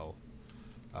while,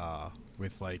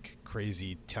 with like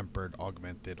crazy tempered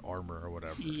augmented armor or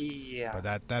whatever. Yeah,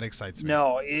 but that excites me.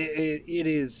 No, it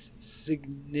is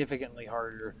significantly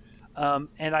harder,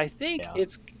 and I think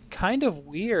it's kind of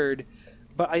weird,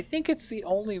 but I think it's the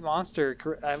only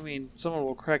monster. I mean, someone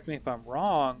will correct me if I'm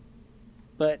wrong,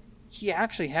 but he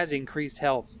actually has increased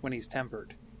health when he's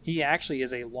tempered. He actually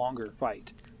is a longer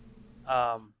fight.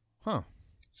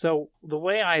 So the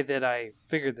way I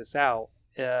figured this out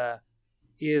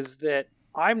is that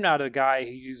I'm not a guy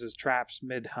who uses traps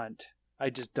mid-hunt. I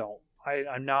just don't.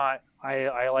 I'm not.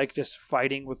 I like just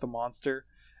fighting with the monster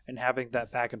and having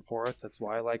that back and forth. That's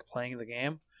why I like playing the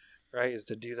game, right? Is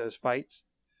to do those fights.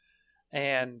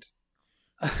 And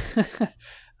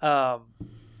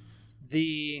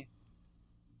the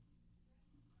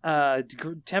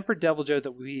Tempered Devil Joe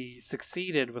that we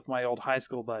succeeded with my old high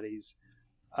school buddies,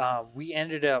 we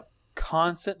ended up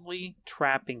constantly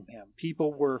trapping him.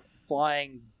 People were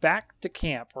flying back to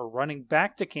camp or running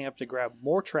back to camp to grab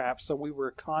more traps, so we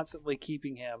were constantly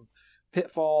keeping him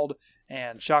pitfalled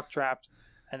and shock trapped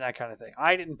and that kind of thing.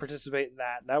 I didn't participate in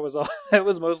that. That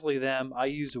was mostly them. I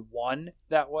used one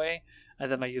that way,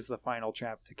 and then I used the final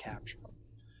trap to capture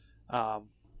him.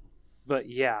 But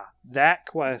yeah, that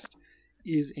quest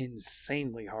is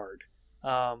insanely hard.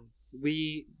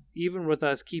 Even with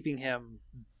us keeping him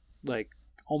like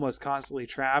almost constantly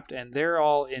trapped, and they're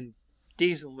all in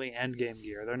decently endgame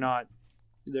gear. They're not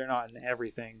in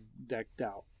everything decked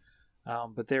out,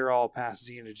 but they're all past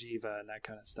Xeno'jiiva and that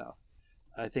kind of stuff.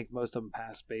 I think most of them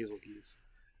past Basilgeuse,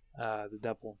 the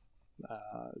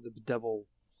double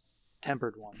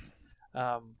tempered ones.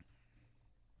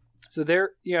 So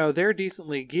they're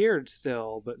decently geared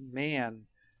still, but man,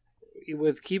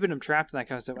 with keeping them trapped and that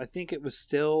kind of stuff, I think it was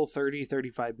still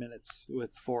 30-35 minutes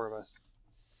with 4 of us.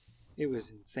 It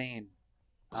was insane.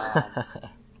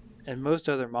 And most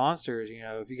other monsters,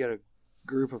 if you get a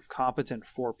group of competent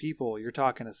 4 people, you're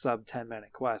talking a sub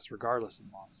 10-minute quest, regardless of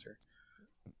the monster.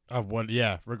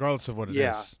 Regardless of what it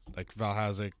is, like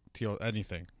Valhazic, Teal,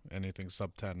 anything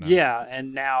sub 10 now. Yeah,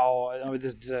 and now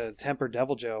the Tempered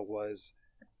Devil Joe was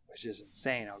which is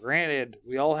insane. Now, granted,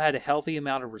 we all had a healthy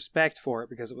amount of respect for it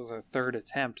because it was our third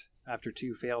attempt after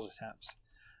 2 failed attempts.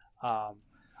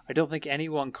 I don't think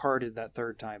anyone carded that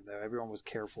third time though. Everyone was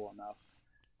careful enough.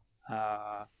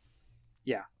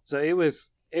 Yeah, so it was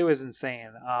insane.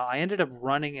 I ended up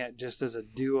running it just as a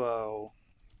duo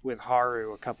with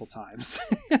Haru a couple times.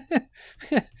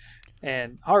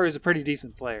 And Haru's a pretty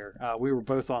decent player. We were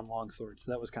both on longsword,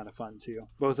 so that was kind of fun too.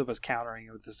 Both of us countering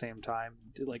it at the same time,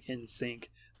 like in sync.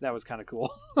 That was kind of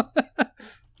cool.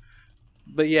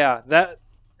 But yeah,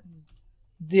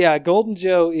 Golden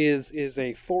Joe is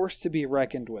a force to be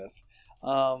reckoned with.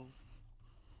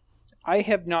 I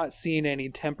have not seen any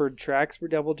tempered tracks for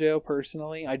Devil Joe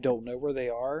personally. I don't know where they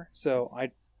are, so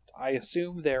I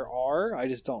assume there are. I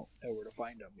just don't know where to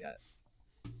find them yet.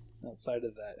 Outside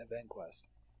of that event quest.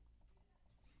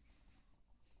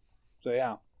 So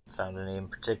yeah. Found any in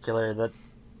particular that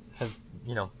have,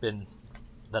 been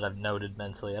that I've noted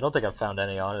mentally? I don't think I've found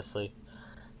any, honestly.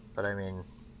 But I mean,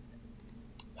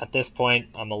 at this point,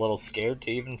 I'm a little scared to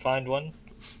even find one.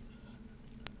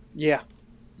 Yeah,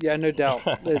 no doubt.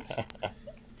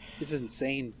 It's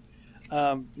insane.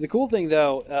 The cool thing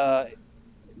though,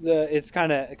 it's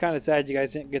kind of sad you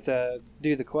guys didn't get to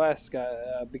do the quest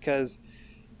because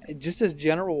just as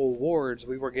general awards,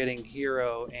 we were getting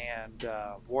hero and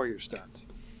warrior stones.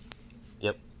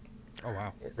 Yep. Oh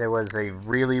wow. There was a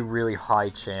really, really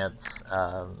high chance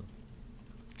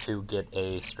to get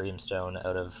a streamstone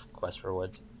out of Quest for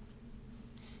Woods.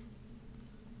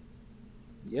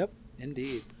 Yep,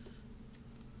 indeed.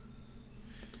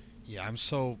 Yeah, I'm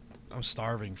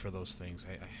starving for those things.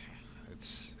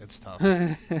 It's tough.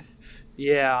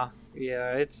 Yeah,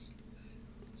 it's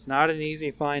not an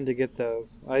easy find to get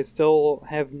those. I still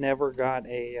have never got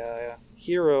a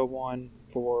hero one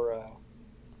for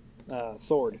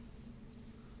sword.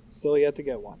 Still yet to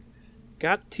get one.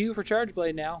 Got 2 for Charge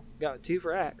Blade now. Got 2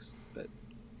 for Axe, but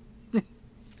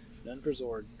none for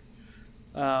Sword.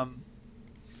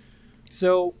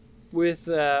 So with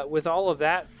all of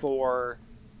that for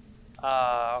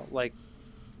like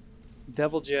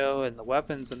Devil Joe and the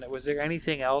weapons, and was there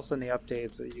anything else in the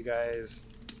updates that you guys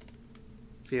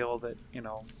feel that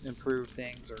improved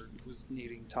things or was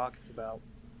needing talked about?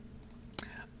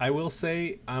 I will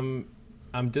say I'm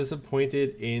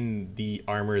disappointed in the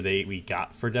armor we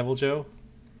got for Devil Joe.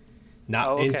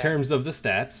 Not in terms of the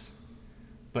stats,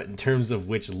 but in terms of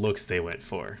which looks they went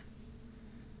for.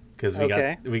 Because we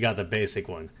got the basic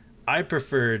one. I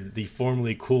preferred the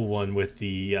formerly cool one with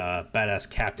the badass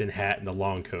captain hat and the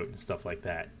long coat and stuff like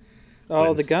that.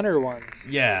 Oh, the gunner ones.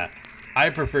 Yeah, I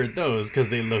preferred those because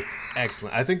they looked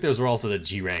excellent. I think those were also the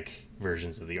G rank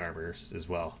versions of the armors as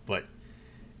well. But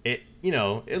it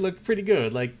looked pretty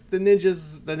good. Like the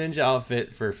ninja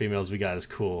outfit for females we got is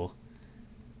cool.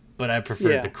 But I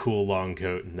preferred the cool long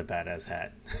coat and the badass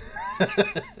hat.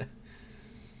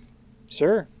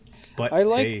 Sure. But I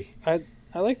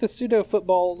like the pseudo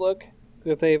football look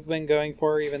that they've been going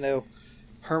for, even though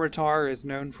Hermitar is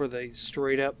known for the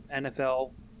straight up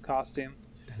NFL costume.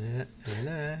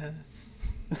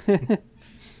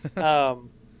 I'm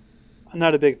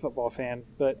not a big football fan,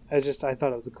 but I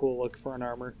thought it was a cool look for an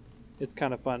armor. It's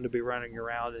kind of fun to be running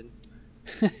around in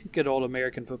good old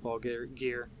American football gear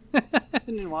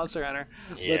in Monster Hunter.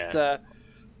 Yeah.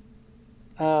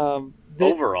 But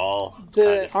overall,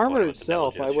 the armor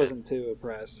itself, I wasn't too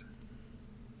impressed.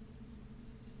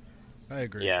 I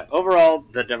agree. Yeah, overall,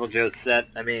 the Devil Joe set,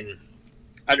 I mean,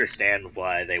 I understand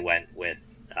why they went with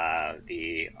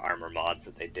the armor mods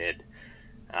that they did.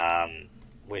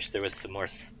 Wish there was some more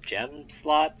gem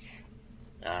slots,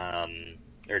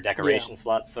 or decoration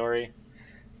slots, sorry.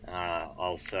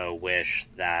 Also wish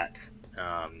that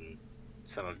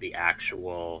some of the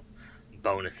actual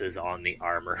bonuses on the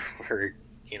armor were,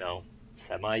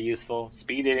 semi-useful.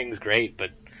 Speed eating's great, but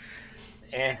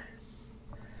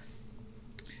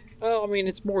Well, I mean,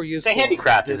 it's more useful. The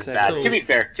handicraft isn't bad. So- To be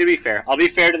fair, I'll be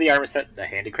fair to the armor set. The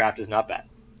handicraft is not bad.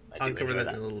 I'll cover that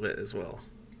in a little bit as well.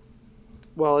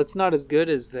 Well, it's not as good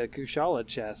as the Kushala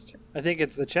chest. I think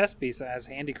it's the chest piece that has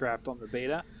handicraft on the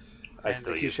beta. I and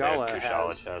still the use the Kushala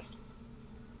Kushala chest.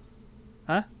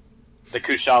 Huh? The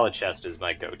Kushala chest is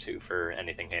my go-to for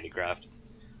anything handicraft.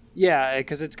 Yeah,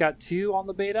 because it's got 2 on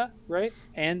the beta, right?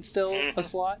 And still a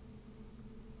slot.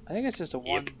 I think it's just a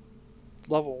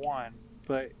level 1,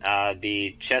 but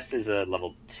The chest is a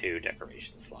level 2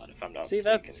 decoration slot, if I'm not see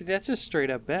mistaken. that's just straight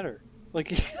up better.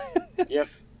 Like, Yep.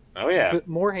 Oh yeah. but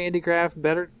more handicraft,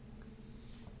 better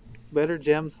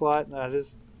gem slot. I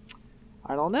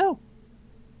don't know.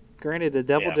 Granted, the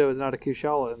Devil Joe is not a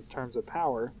Kushala in terms of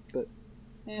power, but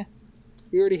we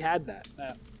already had that.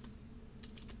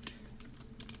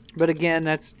 But again,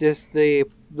 that's just the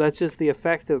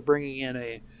effect of bringing in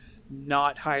a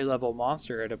not high level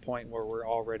monster at a point where we're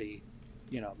already,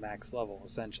 max level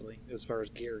essentially as far as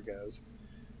gear goes.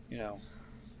 You know,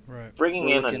 Right. Bringing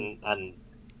we're in looking.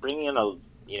 bringing in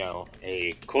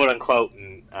a quote unquote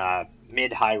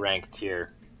mid high rank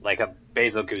tier, like a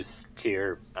Basilgoose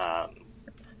tier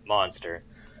monster,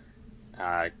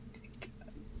 uh,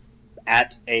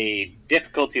 at a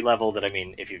difficulty level that, I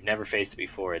mean, if you've never faced it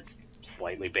before, it's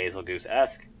slightly Basilgoose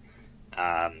esque.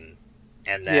 And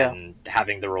Yeah, then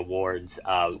having the rewards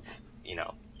of, you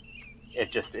know,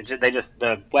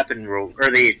 the weapon or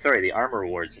the armor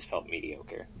rewards just felt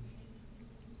mediocre.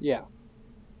 yeah.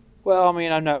 Well, I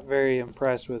mean, I'm not very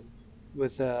impressed with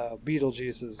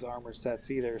Beetlejuice's armor sets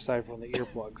either, aside from the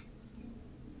earplugs.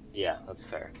 Yeah, that's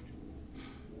fair.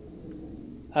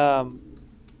 Um,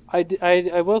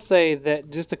 I will say that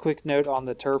just a quick note on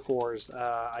the Turf Wars.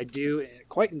 I do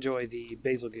quite enjoy the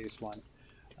Basil Goose one.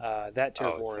 That Turf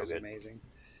Oh, it's War so is good. amazing.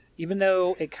 Even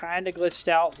though it kind of glitched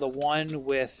out, the one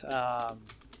with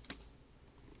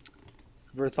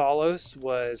Verthalos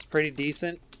was pretty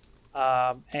decent.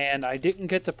 And I didn't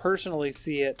get to personally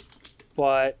see it,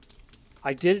 but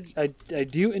I did. I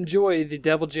do enjoy the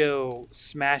Devil Joe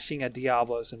smashing a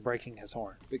Diablos and breaking his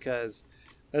horn, because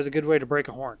that's a good way to break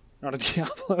a horn, not a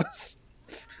Diablos.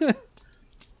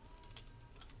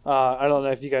 I don't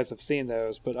know if you guys have seen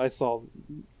those, but I saw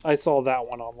that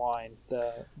one online,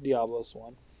 the Diablos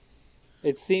one.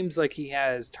 It seems like he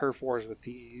has turf wars with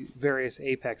the various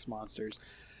Apex monsters.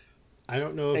 I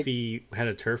don't know if I, he had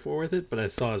a turf war with it, but I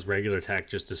saw his regular attack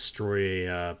just destroy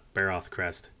a Baroth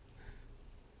crest.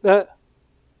 no,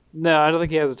 I don't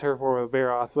think he has a turf war with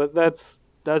Baroth, but that's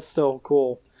still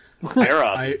cool.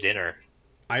 Baroth I is dinner.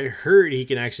 I heard he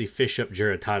can actually fish up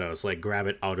Juratados, like grab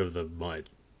it out of the mud.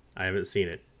 I haven't seen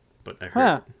it, but I heard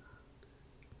Huh.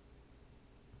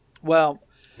 Well,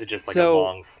 Is it just like a so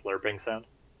long slurping sound?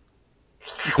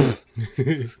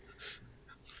 it.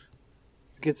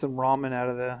 get some ramen out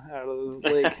of the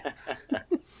lake.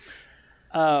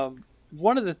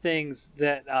 One of the things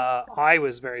that I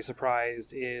was very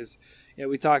surprised is,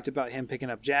 we talked about him picking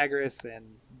up Jagras, and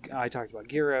I talked about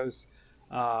Gyros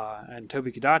and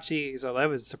Tobi Kadachi, so that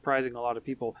was surprising a lot of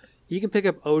people. He can pick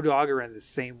up Odogaron the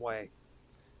same way,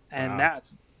 and Wow.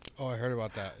 Oh, I heard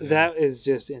about that. Yeah. that is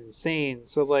just insane.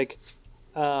 So like,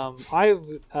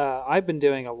 I've been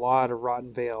doing a lot of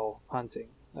Rotten Vale hunting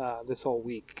this whole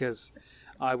week, because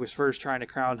I was first trying to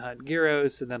crown hunt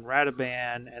Gyros and then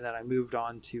Radaban, and then I moved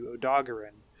on to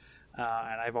Odogaron.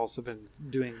 And I've also been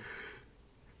doing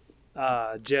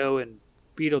Joe and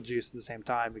Beetlejuice at the same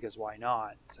time, because why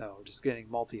not? So just getting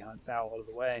multi hunts out of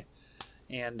the way.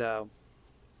 And I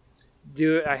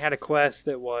had a quest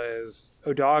that was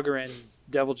Odogaron,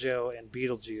 Devil Joe, and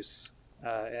Beetlejuice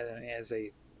as a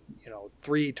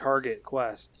 3 target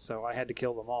quest. So I had to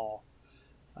kill them all.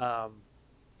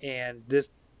 And this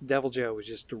Devil Joe was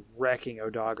just wrecking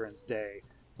Odogaron's day.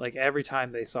 Like, every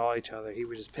time they saw each other, he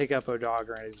would just pick up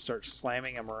Odogaron and start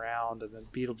slamming him around, and then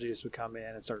Beetlejuice would come in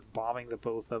and start bombing the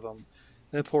both of them.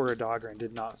 That poor Odogaron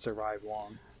did not survive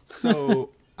long. So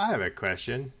I have a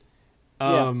question.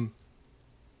 Yeah.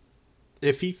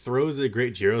 If he throws a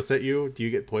Great Gyros at you, do you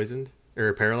get poisoned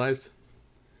or paralyzed?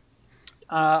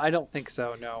 I don't think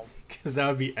so, no. Because that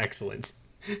would be excellent.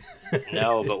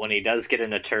 No, but when he does get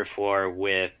in a turf war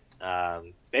with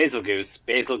Basilgoose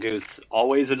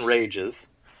always enrages,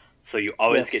 so you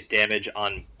always Yes. get damage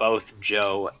on both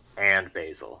Joe and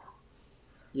Basil.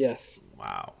 Yes.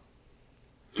 Wow.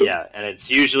 Yeah, and it's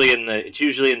usually in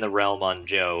the realm on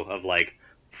Joe of like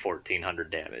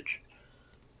 1,400 damage.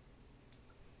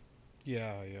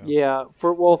 Yeah. Yeah.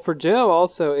 For Joe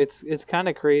also, it's kind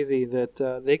of crazy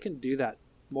that they can do that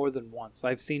more than once.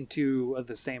 I've seen 2 of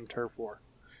the same turf war.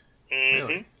 Mm-hmm.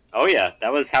 Really? Oh yeah,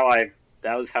 that was how I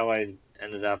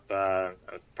ended up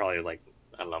probably, like,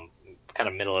 I don't know, kind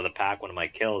of middle of the pack. One of my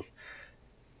kills,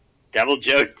 Devil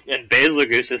Joe and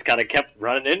Basilgoose just kind of kept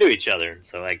running into each other,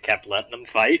 so I kept letting them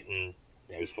fight, and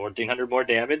there's 1,400 more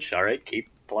damage. All right, keep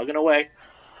plugging away.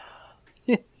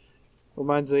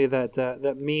 Reminds me of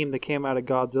that meme that came out of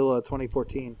Godzilla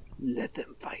 2014. Let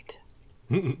them fight.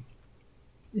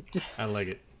 I like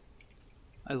it.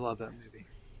 I love that movie.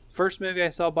 First movie I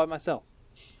saw by myself.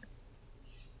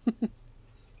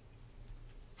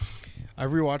 I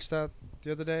rewatched that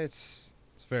the other day. It's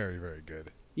very, very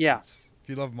good. Yeah. If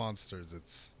you love monsters,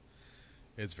 it's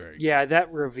very good. Yeah,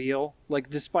 that reveal, like,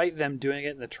 despite them doing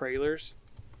it in the trailers,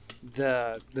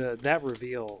 that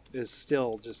reveal is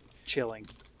still just chilling.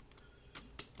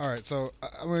 All right, so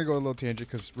I'm going to go a little tangent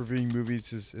because reviewing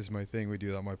movies is my thing. We do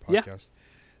that on my Yeah. podcast.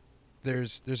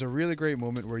 There's a really great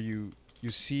moment where you you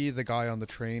see the guy on the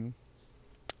train,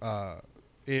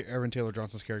 Aaron Taylor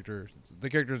Johnson's character, the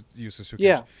character uses Suzuki.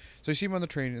 Yeah. So you see him on the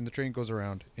train, and the train goes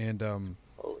around, and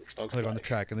Holy smokes! like on the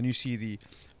track, and then you see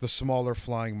the smaller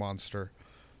flying monster,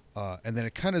 and then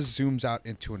it kind of zooms out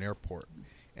into an airport,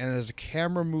 and as the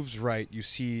camera moves right, you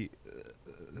see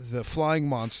the flying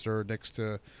monster next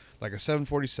to like a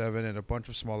 747 and a bunch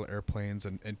of smaller airplanes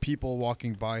and people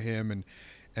walking by him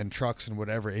and trucks and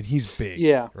whatever, and he's big,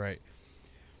 Yeah. right?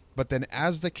 But then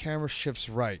as the camera shifts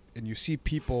right and you see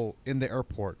people in the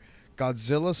airport,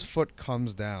 Godzilla's foot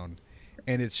comes down,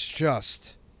 and it's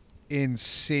just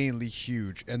insanely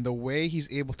huge. And the way he's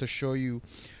able to show you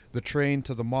the train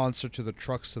to the monster to the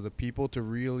trucks to the people to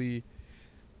really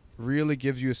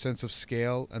gives you a sense of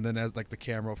scale. And then as like the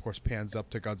camera of course pans up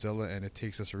to Godzilla and it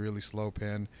takes us a really slow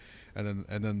pan, and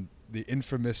then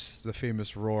the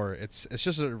famous roar. It's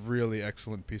just a really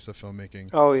excellent piece of filmmaking.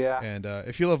 Oh yeah. And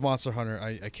if you love Monster Hunter,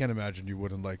 I can't imagine you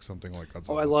wouldn't like something like Godzilla.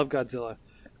 Oh, I love Godzilla.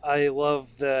 I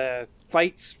love the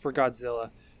fights for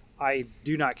Godzilla. I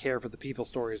do not care for the people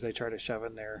stories they try to shove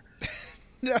in there.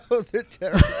 No, they're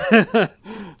terrible.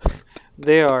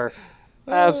 They are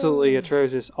absolutely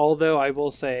atrocious. Although I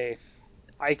will say,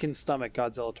 I can stomach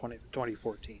Godzilla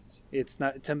 2014's. It's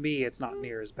not, to me, it's not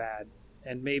near as bad.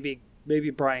 And maybe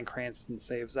Bryan Cranston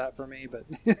saves that for me, but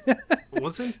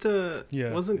Wasn't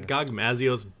Gog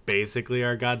Mazios basically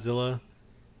our Godzilla?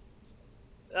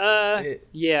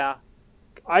 yeah.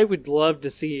 I would love to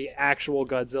see actual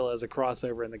Godzilla as a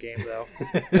crossover in the game, though.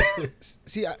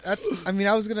 See,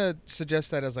 I was gonna suggest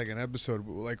that as like an episode.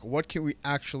 Like, what can we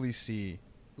actually see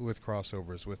with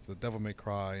crossovers with the Devil May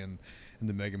Cry and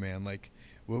the Mega Man? Like,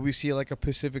 will we see like a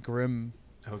Pacific Rim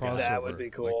crossover? That would be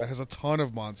cool. Like, that has a ton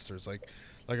of monsters. Like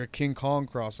a King Kong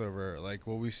crossover. Like,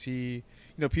 will we see?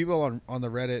 People on the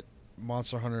Reddit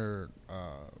Monster Hunter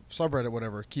subreddit,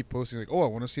 whatever, keep posting like, oh, I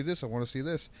want to see this. I want to see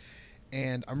this.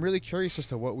 And I'm really curious as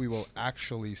to what we will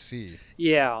actually see.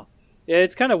 Yeah.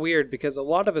 It's kind of weird because a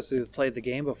lot of us who've played the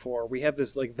game before, we have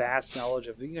this like vast knowledge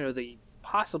of the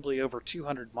possibly over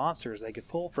 200 monsters they could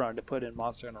pull from to put in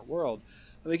Monster Hunter World.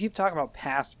 And we keep talking about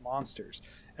past monsters,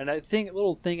 and I think a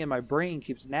little thing in my brain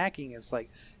keeps nagging is like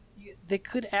they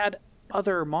could add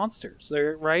other monsters.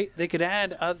 Right? They could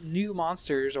add new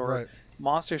monsters or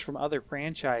monsters from other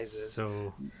franchises.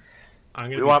 So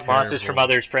We want monsters from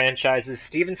other franchises.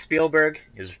 Steven Spielberg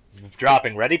is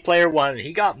dropping Ready Player One, and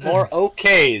he got more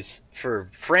OKs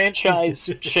for franchise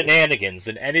shenanigans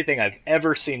than anything I've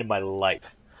ever seen in my life.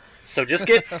 So just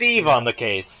get Steve on the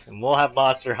case, and we'll have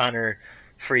Monster Hunter,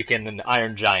 freaking an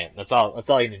Iron Giant. That's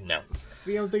all you need to know.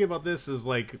 See, I'm thinking about this is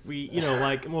like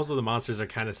like most of the monsters are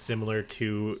kind of similar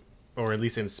to, or at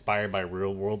least inspired by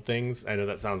real world things. I know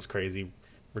that sounds crazy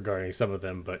regarding some of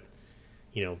them, but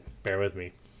bear with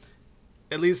me.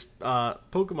 At least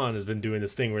Pokemon has been doing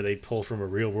this thing where they pull from a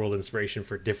real world inspiration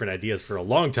for different ideas for a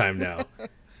long time now.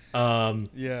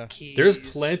 Yeah. Keys, there's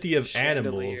plenty of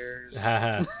animals.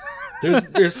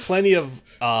 there's plenty of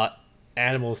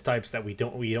animals types that we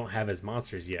don't have as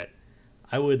monsters yet.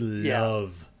 I would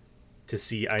love to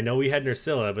see. I know we had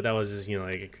Nursilla, but that was just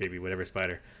like a creepy whatever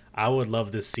spider. I would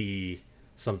love to see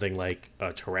something like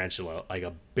a tarantula, like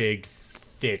a big,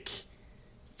 thick,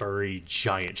 furry,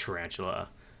 giant tarantula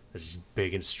that's just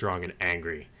big and strong and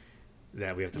angry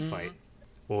that we have to fight.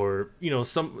 Or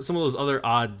some of those other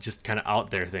odd, just kind of out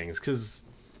there things.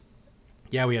 Because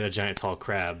we had a giant tall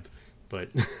crab, but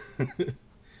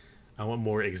I want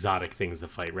more exotic things to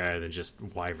fight rather than just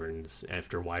wyverns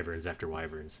after wyverns after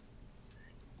wyverns.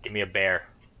 Give me a bear.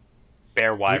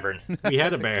 Bear wyvern. We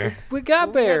had a bear. We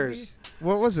got bears.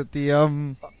 What was it? The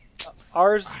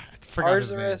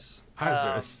Arzuris.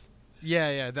 Arzuris.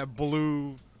 Yeah, that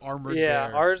blue armored Yeah,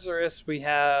 bear. Arzuris. We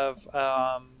have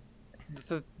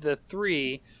the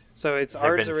three. So it's Has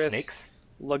there been Arzuris, snakes?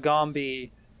 Lagombi,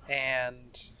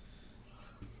 and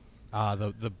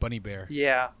the bunny bear.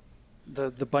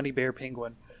 the bunny bear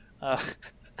penguin. Why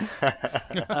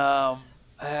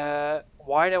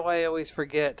do I always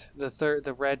forget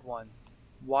the red one?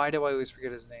 Why do I always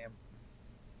forget his name?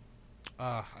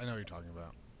 I know what you're talking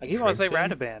about. I keep want to say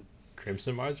Crimson? Radaban.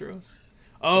 Crimson Marzaros? It's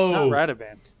Oh, not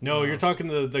Radaban. no, you're talking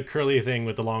the curly thing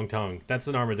with the long tongue. That's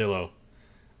an armadillo.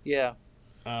 Yeah.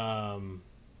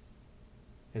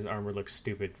 His armor looks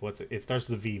stupid. What's it? It starts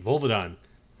with a V. Volvodon.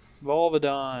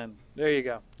 Volvodon. There you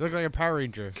go. You look like a Power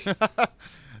Ranger.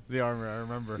 The armor, I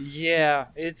remember. Yeah,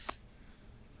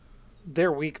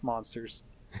 they're weak monsters.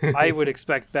 I would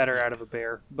expect better out of a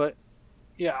bear, but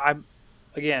yeah,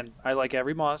 I like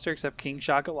every monster except King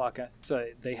Shakalaka, so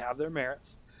they have their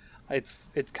merits. It's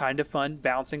kind of fun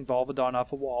bouncing Volvodon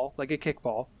off a wall like a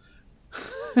kickball.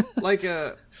 Like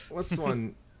what's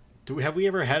one? Have we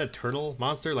ever had a turtle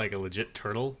monster, like a legit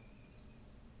turtle?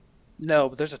 No,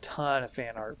 but there's a ton of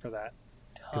fan art for that.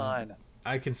 'Cause Ton.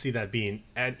 I can see that being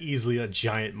easily a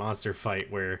giant monster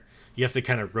fight where you have to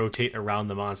kind of rotate around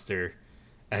the monster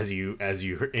as you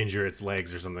injure its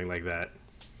legs or something like that.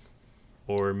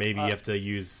 Or maybe you have to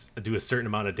do a certain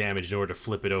amount of damage in order to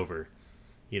flip it over.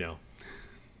 You know.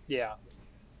 Yeah.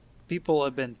 People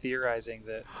have been theorizing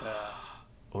that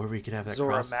Or we could have that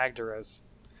Zora cross. Magdaros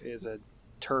is a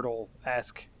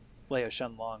turtle-esque Leo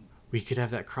Shenlong. We could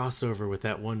have that crossover with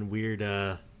that one weird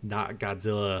not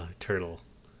Godzilla turtle.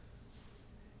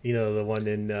 You know, the one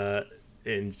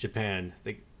in Japan.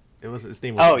 It was his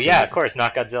name was. Oh yeah, of course,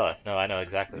 not Godzilla. No, I know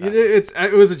exactly. That.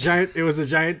 It was a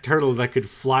giant turtle that could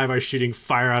fly by shooting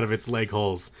fire out of its leg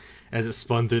holes as it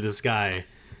spun through the sky.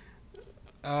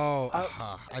 Oh,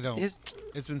 I don't. His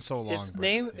It's been so long. its but,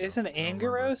 name you know, isn't I don't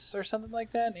remember. Angeros or something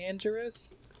like that. Angeros.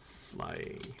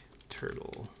 Flying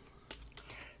turtle.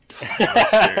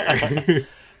 Monster.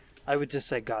 I would just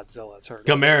say Godzilla turtle.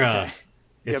 Gamera. Okay.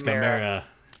 It's Gamera.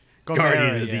 Gamera.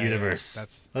 Guardian of the yeah, universe.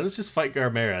 that's- Let us just fight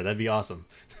Gamera. That'd be awesome.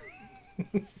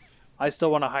 I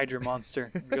still want a Hydra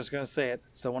monster. I'm just gonna say it.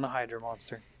 Still want a Hydra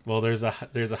monster. Well, there's a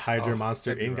Hydra monster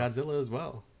that'd be in rough. Godzilla as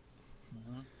well.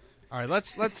 All right,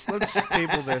 let's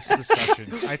table this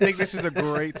discussion. I think this is a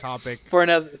great topic. For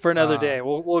another Uh, day.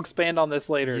 We'll expand on this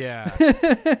later. Yeah,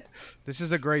 this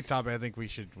is a great topic. I think we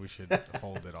should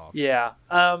hold it off. Yeah.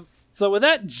 So with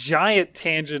that giant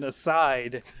tangent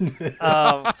aside,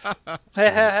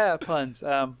 puns.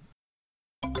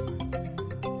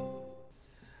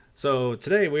 So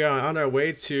today we are on our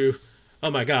way to. Oh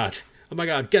my god!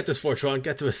 Get this, Fortron!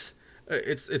 Get this!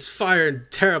 It's fire and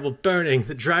terrible burning.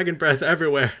 The dragon breath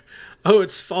everywhere. Oh,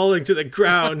 it's falling to the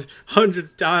ground.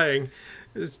 Hundreds dying.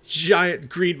 This giant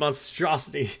green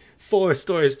monstrosity, 4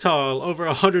 stories tall, over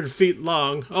 100 feet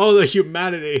long. All the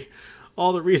humanity.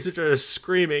 All the researchers are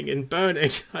screaming and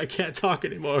burning. I can't talk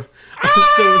anymore. I'm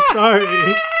so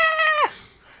sorry.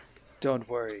 Don't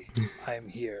worry, I'm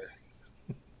here.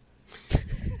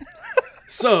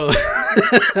 So,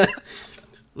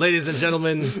 ladies and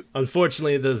gentlemen,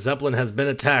 unfortunately, the Zeppelin has been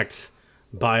attacked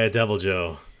by a Devil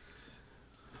Joe.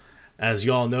 As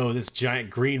you all know, this giant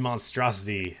green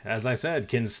monstrosity, as I said,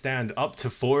 can stand up to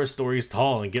 4 stories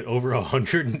tall and get over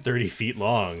 130 feet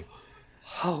long.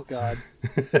 Oh God.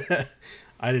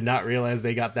 I did not realize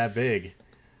they got that big.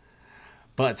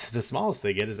 But the smallest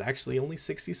they get is actually only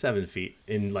 67 feet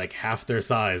in like half their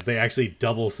size. They actually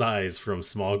double size from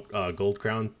small gold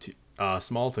crown to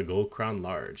small to gold crown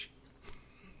large.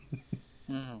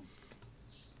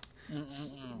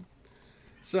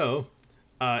 So,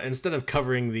 instead of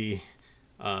covering the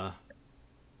what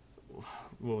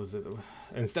was it?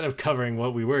 Instead of covering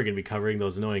what we were going to be covering,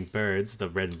 those annoying birds, the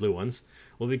red and blue ones,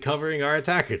 we'll be covering our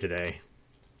attacker today.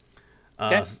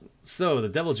 Okay. So the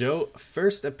Devil Joe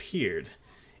first appeared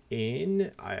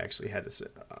in. I actually had this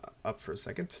up for a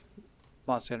second.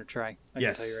 Monster Hunter Tri. I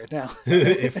Yes. can tell you right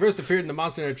now. It first appeared in the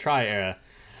Monster Hunter Tri era.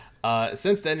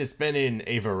 Since then, it's been in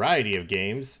a variety of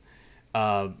games.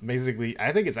 Basically,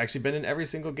 I think it's actually been in every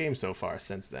single game so far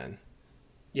since then.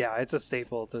 Yeah, it's a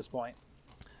staple at this point.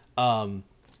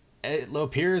 It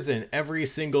appears in every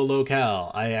single locale.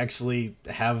 I actually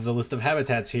have the list of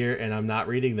habitats here, and I'm not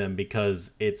reading them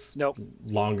because it's Nope.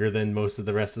 longer than most of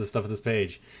the rest of the stuff on this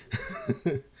page.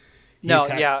 No,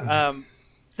 attack- yeah.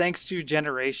 Thanks to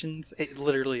Generations, it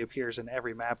literally appears in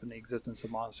every map in the existence of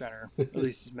Monster Hunter, at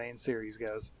least as main series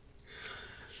goes.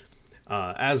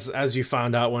 As you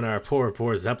found out when our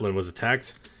poor Zeppelin was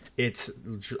attacked, it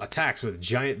attacks with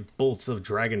giant bolts of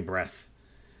dragon breath,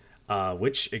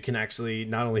 which it can actually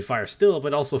not only fire still,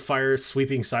 but also fire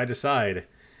sweeping side to side,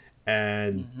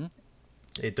 and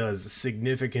it does a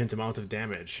significant amount of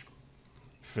damage.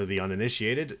 For the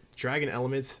uninitiated, Dragon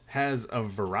Element has a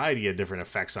variety of different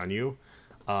effects on you.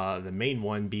 The main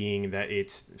one being that it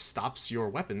stops your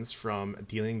weapons from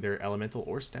dealing their elemental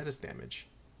or status damage.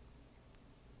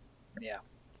 Yeah.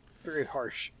 Very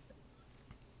harsh.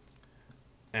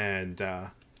 And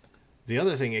the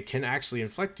other thing it can actually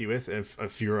inflict you with,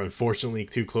 if you're unfortunately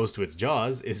too close to its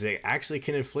jaws, is it actually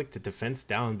can inflict a defense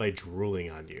down by drooling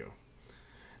on you.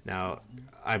 Now,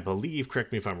 I believe,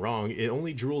 correct me if I'm wrong, it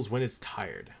only drools when it's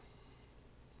tired.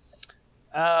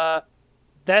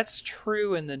 That's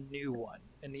true in the new one.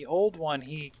 In the old one,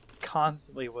 he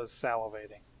constantly was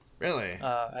salivating. Really?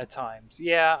 At times.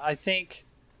 Yeah, I think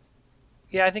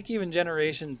even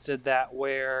Generations did that,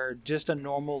 where just a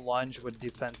normal lunge would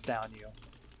defense down you.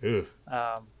 Ooh.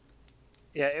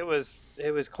 Yeah, it was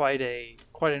quite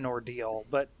an ordeal,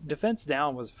 but defense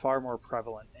down was far more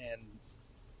prevalent in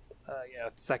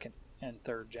second and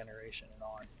third generation and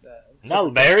on.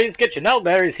 Nullberries, get your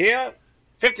Nullberries here.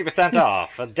 50%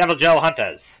 off for Devil Joe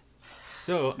Hunters.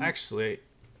 So actually,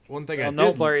 one thing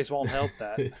Nullberries won't help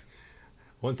that.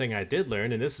 One thing I did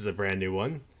learn, and this is a brand new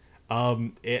one,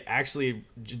 it actually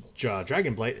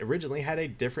Dragonblight originally had a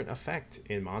different effect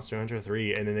in Monster Hunter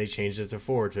 3, and then they changed it to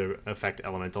 4 to affect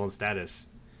elemental and status.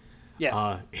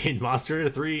 Yes. In Monster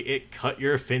Hunter 3, it cut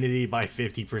your affinity by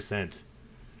 50%.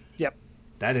 Yep.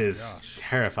 That is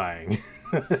terrifying.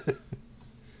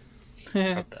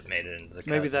 That made it into the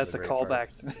Maybe cut that's a of the great part.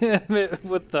 callback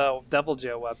with the Devil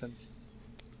Joe weapons.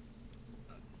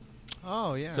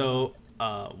 Oh yeah. So,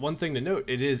 one thing to note,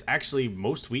 it is actually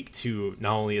most weak to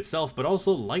not only itself, but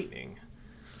also lightning.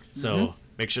 So,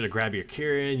 make sure to grab your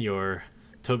Kirin, your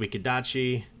Tobi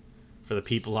Kadachi. For the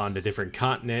people on the different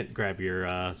continent, grab your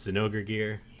Zinogre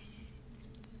gear.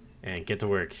 And get to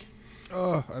work.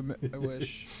 Oh, I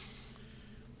wish.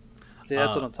 See,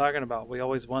 that's what I'm talking about. We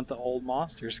always want the old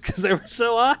monsters because they were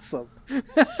so awesome.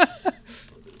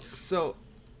 So,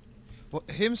 Well,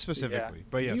 him specifically, Yeah.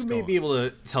 but yes, you go may on. be able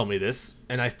to tell me this,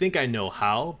 and I think I know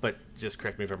how, but just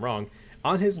correct me if I'm wrong.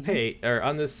 On his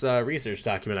on this research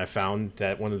document I found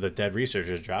that one of the dead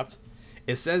researchers dropped,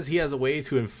 it says he has a way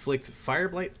to inflict fire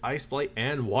blight, ice blight,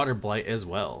 and water blight as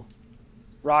well.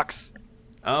 Rocks.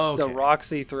 Oh, okay. The rocks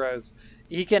he throws.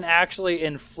 He can actually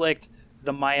inflict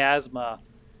the miasma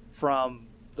from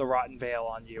the Rotten Veil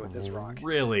on you with his rock.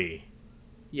 Really?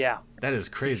 Yeah. That is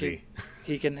crazy.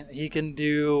 He can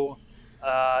do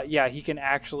he can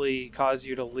actually cause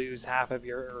you to lose half of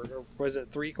your, or was it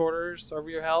 3/4 of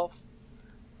your health?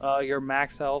 Your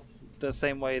max health, the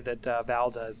same way that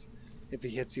Val does if he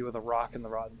hits you with a rock in the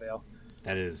Rotten Veil.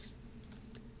 That is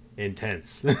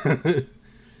intense.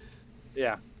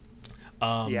 Yeah.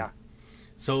 Yeah.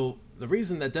 So the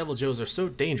reason that Devil Joes are so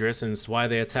dangerous, and it's why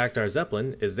they attacked our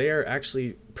Zeppelin, is they are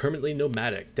actually permanently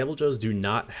nomadic. Devil Joes do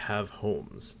not have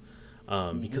homes.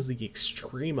 Because of the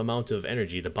extreme amount of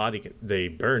energy they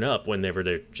burn up whenever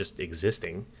they're just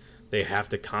existing, they have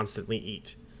to constantly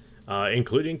eat,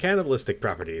 including cannibalistic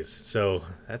properties. So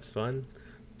that's fun.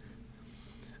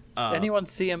 Anyone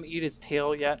see him eat his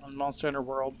tail yet on Monster Hunter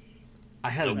World? I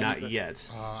have Don't not either.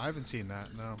 yet. I haven't seen that.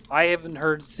 No. I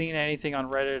haven't seen anything on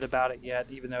Reddit about it yet,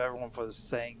 even though everyone was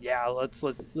saying, "Yeah, let's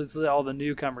let all the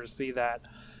newcomers see that."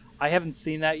 I haven't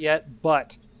seen that yet,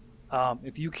 but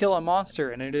if you kill a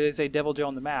monster and it is a Devil Joe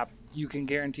on the map, you can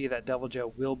guarantee that Devil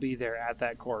Joe will be there at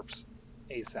that corpse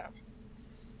ASAP.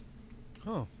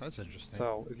 Oh, that's interesting.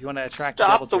 So if you want to attract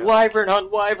Stop the Devil Joe, wyvern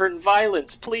on wyvern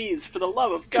violence, please, for the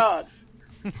love of God.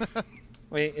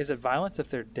 wait, is it violence if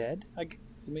they're dead? I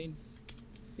mean,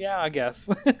 yeah, I guess.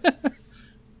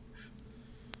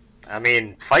 I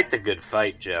mean, fight the good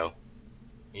fight, Joe.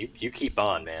 You keep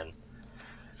on, man.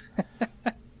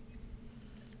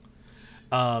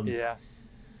 Yeah.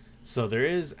 So there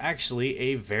is actually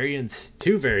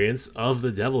two variants of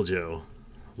the Devil Joe.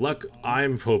 Luck,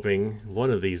 I'm hoping one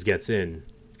of these gets in,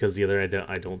 because the other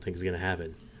I don't think is going to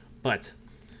happen. But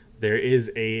there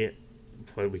is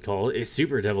what we call a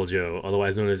Super Devil Joe,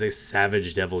 otherwise known as a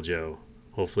Savage Devil Joe.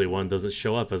 Hopefully one doesn't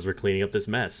show up as we're cleaning up this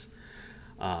mess.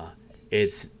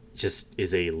 It's just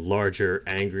is a larger,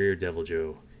 angrier Devil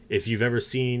Joe. If you've ever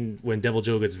seen when Devil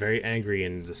Joe gets very angry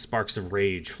and the sparks of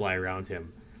rage fly around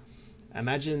him,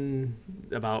 imagine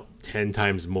about 10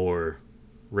 times more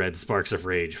red sparks of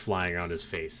rage flying around his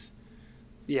face.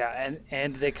 Yeah,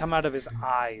 and they come out of his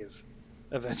eyes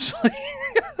eventually.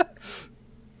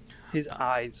 His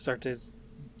eyes start to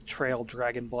trail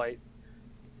Dragon Blight.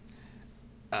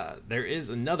 There is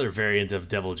another variant of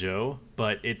Devil Joe,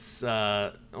 but it's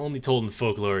only told in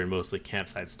folklore and mostly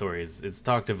campsite stories. It's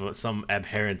talked of some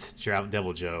aberrant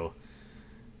Devil Joe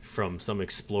from some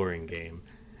exploring game.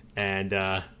 And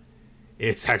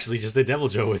it's actually just a Devil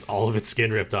Joe with all of its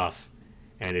skin ripped off.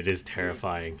 And it is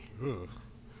terrifying. Ugh.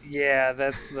 Yeah,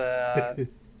 that's the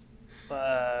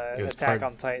It was Attack part-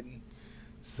 on Titan.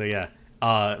 So yeah.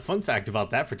 Fun fact about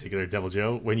that particular Devil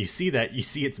Joe, when you see that, you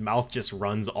see its mouth just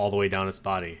runs all the way down its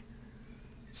body.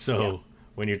 So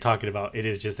when you're talking about it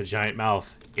is just a giant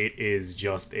mouth, it is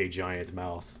just a giant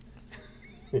mouth.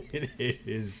 it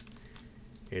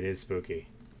is spooky.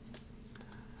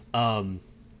 One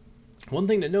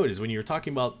thing to note is when you're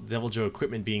talking about Devil Joe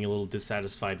equipment being a little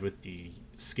dissatisfied with the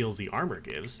skills the armor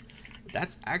gives,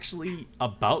 that's actually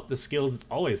about the skills it's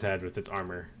always had with its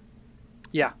armor.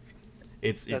 Yeah.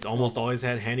 It's That's almost normal. always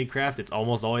had handicraft. It's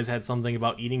almost always had something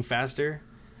about eating faster,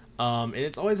 and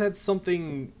it's always had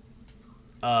something.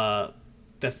 The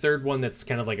third one that's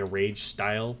kind of like a rage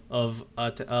style of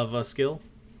a skill.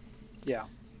 Yeah.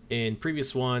 In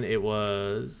previous one, it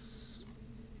was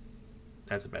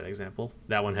That's a bad example.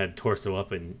 That one had torso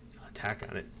up and attack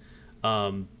on it.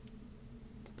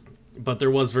 But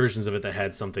there was versions of it that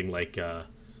had something like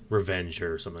revenge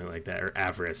or something like that, or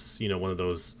avarice. You know, one of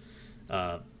those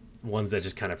ones that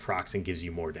just kind of procs and gives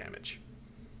you more damage.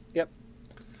 Yep.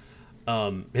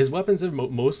 His weapons have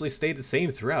mostly stayed the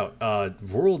same throughout.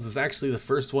 Worlds is actually the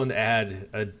first one to add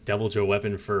a Deviljho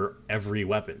weapon for every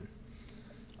weapon.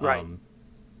 Right.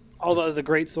 Although the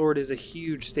Greatsword is a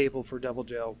huge staple for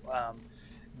Deviljho,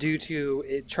 due to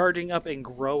it charging up and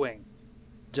growing,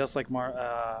 just like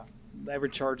every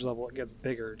charge level it gets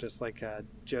bigger, just like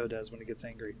Joe does when he gets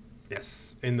angry.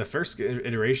 Yes. In the first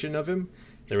iteration of him,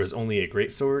 there was only a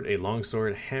Greatsword, a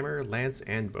Longsword, Hammer, Lance,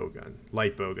 and Bowgun.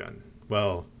 Light Bowgun.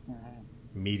 Well,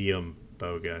 medium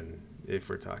Bowgun, if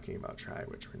we're talking about Tri,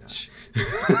 which we're not.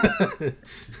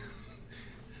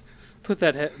 Put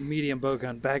that medium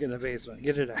bowgun back in the basement.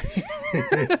 Get it out.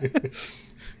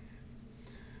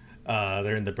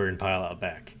 They're in the burn pile out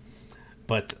back.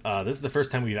 But this is the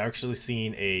first time we've actually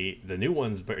seen the new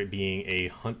ones being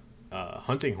a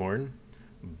hunting horn,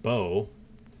 bow,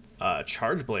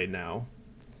 charge blade now,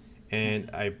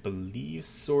 and I believe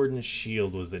sword and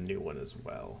shield was the new one as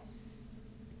well.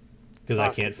 Because I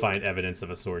can't find evidence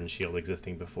of a sword and shield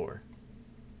existing before.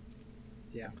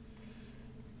 Yeah.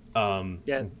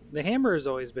 Yeah, the hammer has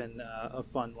always been a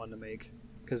fun one to make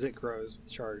because it grows with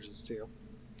charges too.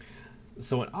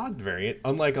 So an odd variant,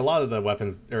 unlike a lot of the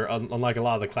weapons, or unlike a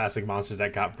lot of the classic monsters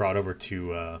that got brought over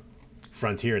to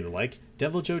Frontier and the like,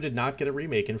 Deviljho did not get a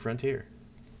remake in Frontier.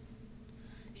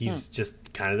 He's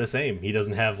just kind of the same. He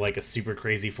doesn't have like a super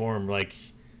crazy form like,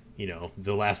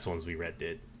 the last ones we read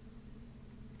did.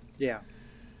 Yeah.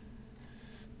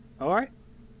 All right.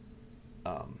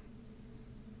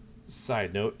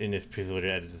 Side note, and if people would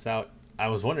edit this out, I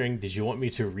was wondering, did you want me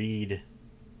to read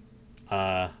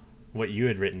what you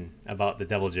had written about the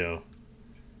Deviljho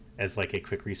as like a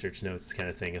quick research notes kind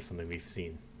of thing of something we've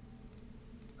seen?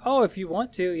 Oh, if you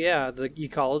want to, yeah. The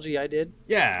ecology I did.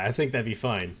 Yeah, I think that'd be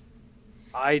fine.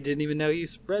 I didn't even know you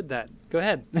read that. Go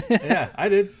ahead. Yeah, I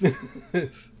did.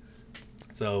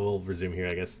 So we'll resume here,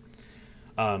 I guess.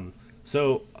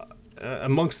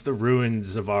 Amongst the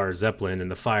ruins of our Zeppelin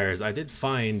and the fires, I did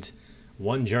find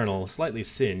one journal, slightly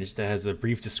singed, that has a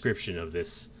brief description of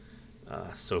this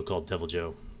so-called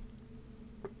Deviljho.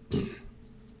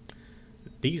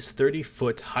 These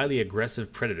 30-foot, highly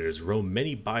aggressive predators roam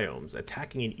many biomes,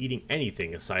 attacking and eating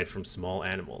anything aside from small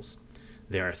animals.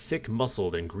 They are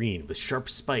thick-muscled and green, with sharp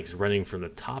spikes running from the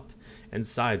top and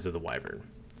sides of the wyvern,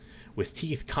 with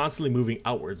teeth constantly moving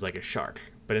outwards like a shark.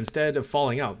 But instead of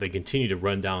falling out, they continue to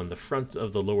run down the front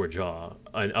of the lower jaw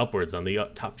and upwards on the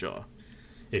top jaw.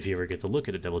 If you ever get to look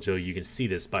at a Deviljho, you can see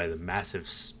this by the massive,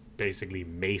 basically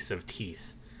mace of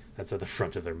teeth that's at the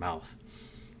front of their mouth.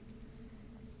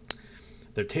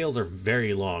 Their tails are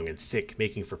very long and thick,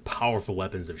 making for powerful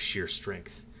weapons of sheer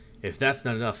strength. If that's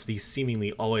not enough, these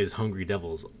seemingly always hungry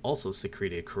devils also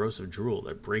secrete a corrosive drool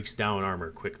that breaks down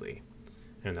armor quickly.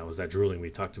 And that was that drooling we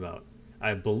talked about.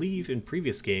 I believe in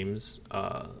previous games,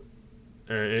 or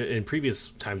in previous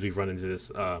times we've run into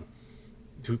this,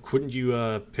 couldn't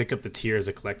you pick up the tier as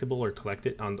a collectible or collect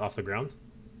it off the ground?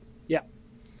 Yeah.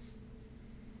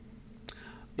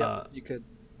 Yeah, you could.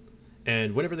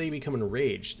 And whenever they become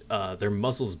enraged, their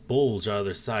muscles bulge out of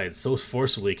their sides so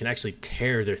forcefully it can actually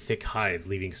tear their thick hides,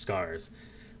 leaving scars.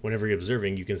 Whenever you're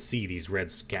observing, you can see these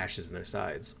red gashes in their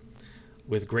sides.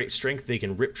 With great strength, they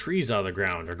can rip trees out of the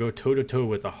ground or go toe-to-toe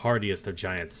with the hardiest of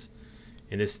giants.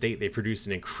 In this state, they produce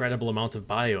an incredible amount of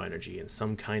bioenergy and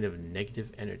some kind of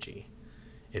negative energy.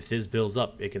 If this builds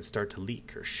up, it can start to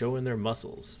leak or show in their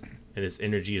muscles, and this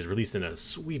energy is released in a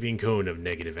sweeping cone of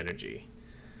negative energy.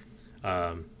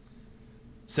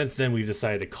 Since then, we've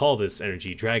decided to call this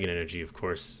energy Dragon Energy, of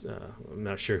course. I'm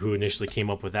not sure who initially came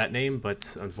up with that name,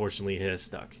 but unfortunately it has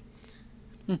stuck.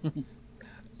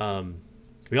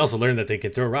 We also learned that they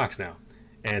can throw rocks now,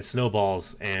 and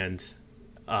snowballs, and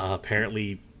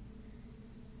apparently,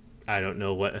 I don't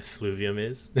know what effluvium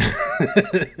is.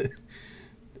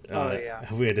 Yeah.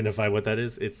 Have we identified what that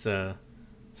is? It's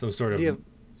some sort of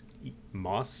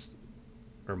moss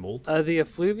or mold? The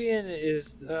effluvium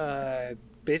is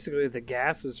basically the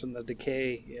gases from the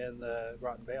decay in the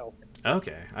Rotten Vale.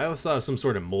 Okay. I always saw some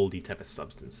sort of moldy type of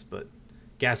substance, but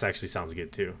gas actually sounds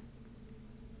good too.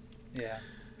 Yeah.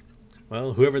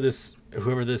 Well, whoever this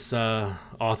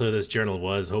author of this journal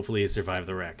was, hopefully he survived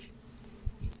the wreck.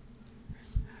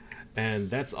 And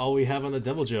that's all we have on the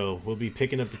Deviljho. We'll be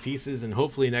picking up the pieces, and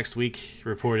hopefully next week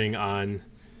reporting on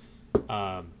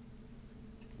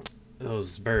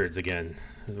those birds again,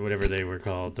 whatever they were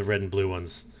called, the red and blue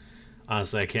ones.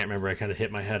 Honestly, I can't remember. I kind of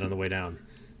hit my head on the way down.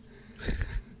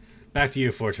 Back to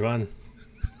you, Fortuan.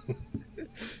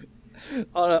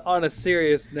 On a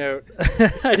serious note,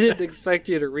 I didn't expect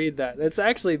you to read that. It's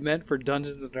actually meant for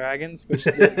Dungeons and Dragons, which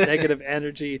negative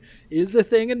energy is a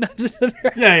thing in Dungeons and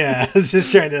Dragons. Yeah. I was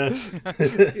just trying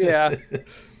to. Yeah.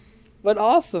 But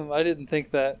awesome. I didn't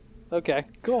think that. Okay,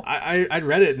 cool. I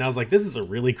read it and I was like, this is a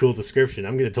really cool description.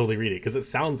 I'm going to totally read it because it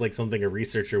sounds like something a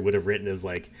researcher would have written. It was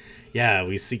like, yeah,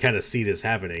 we kind of see this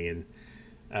happening.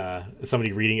 And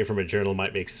somebody reading it from a journal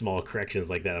might make small corrections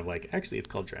like that of like, actually, it's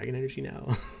called Dragon Energy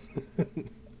now.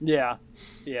 Yeah.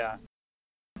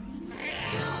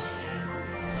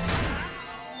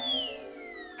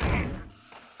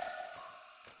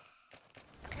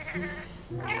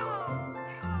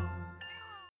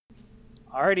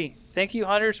 Alrighty. Thank you,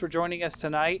 hunters, for joining us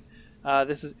tonight.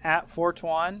 This is at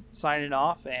Fortuan signing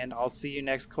off, and I'll see you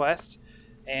next quest.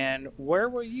 And where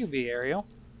will you be, Ariel?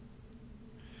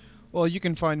 Well, you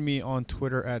can find me on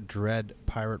Twitter at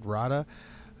DreadPirateRada.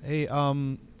 Hey,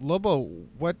 Lobo,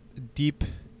 what deep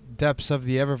depths of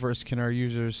the Eververse can our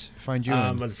users find you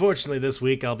in? Unfortunately, this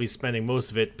week I'll be spending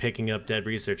most of it picking up dead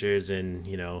researchers and,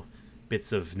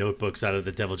 bits of notebooks out of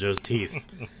the Devil Joe's teeth.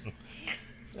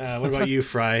 What about you,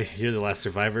 Fry? You're the last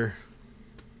survivor.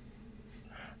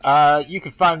 You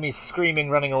can find me screaming,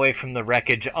 running away from the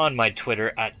wreckage on my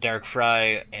Twitter at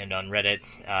DarkFry and on Reddit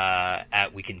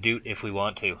at We Can Doot if we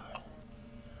want to.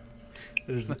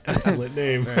 That is an excellent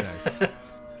name. Very nice.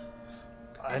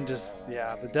 And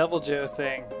the Devil Joe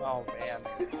thing. Oh man,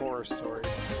 horror stories.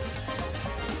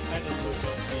 I had to look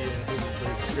up the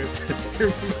Hindenburg script to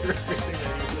remember everything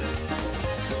that he said.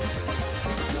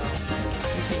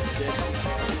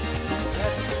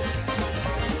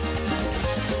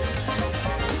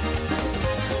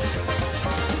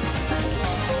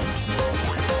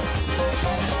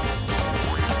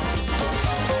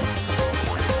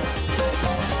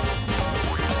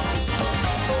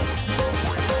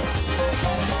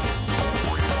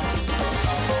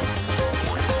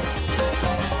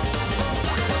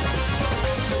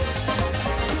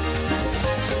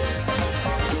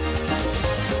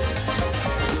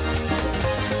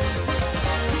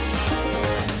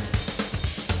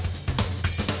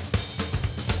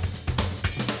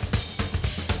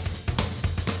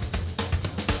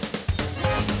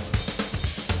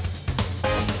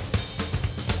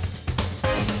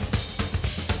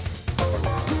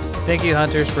 Thank you,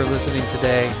 hunters, for listening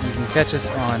today. You can catch us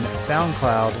on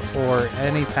SoundCloud or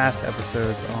any past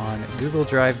episodes on Google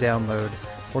Drive Download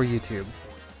or YouTube.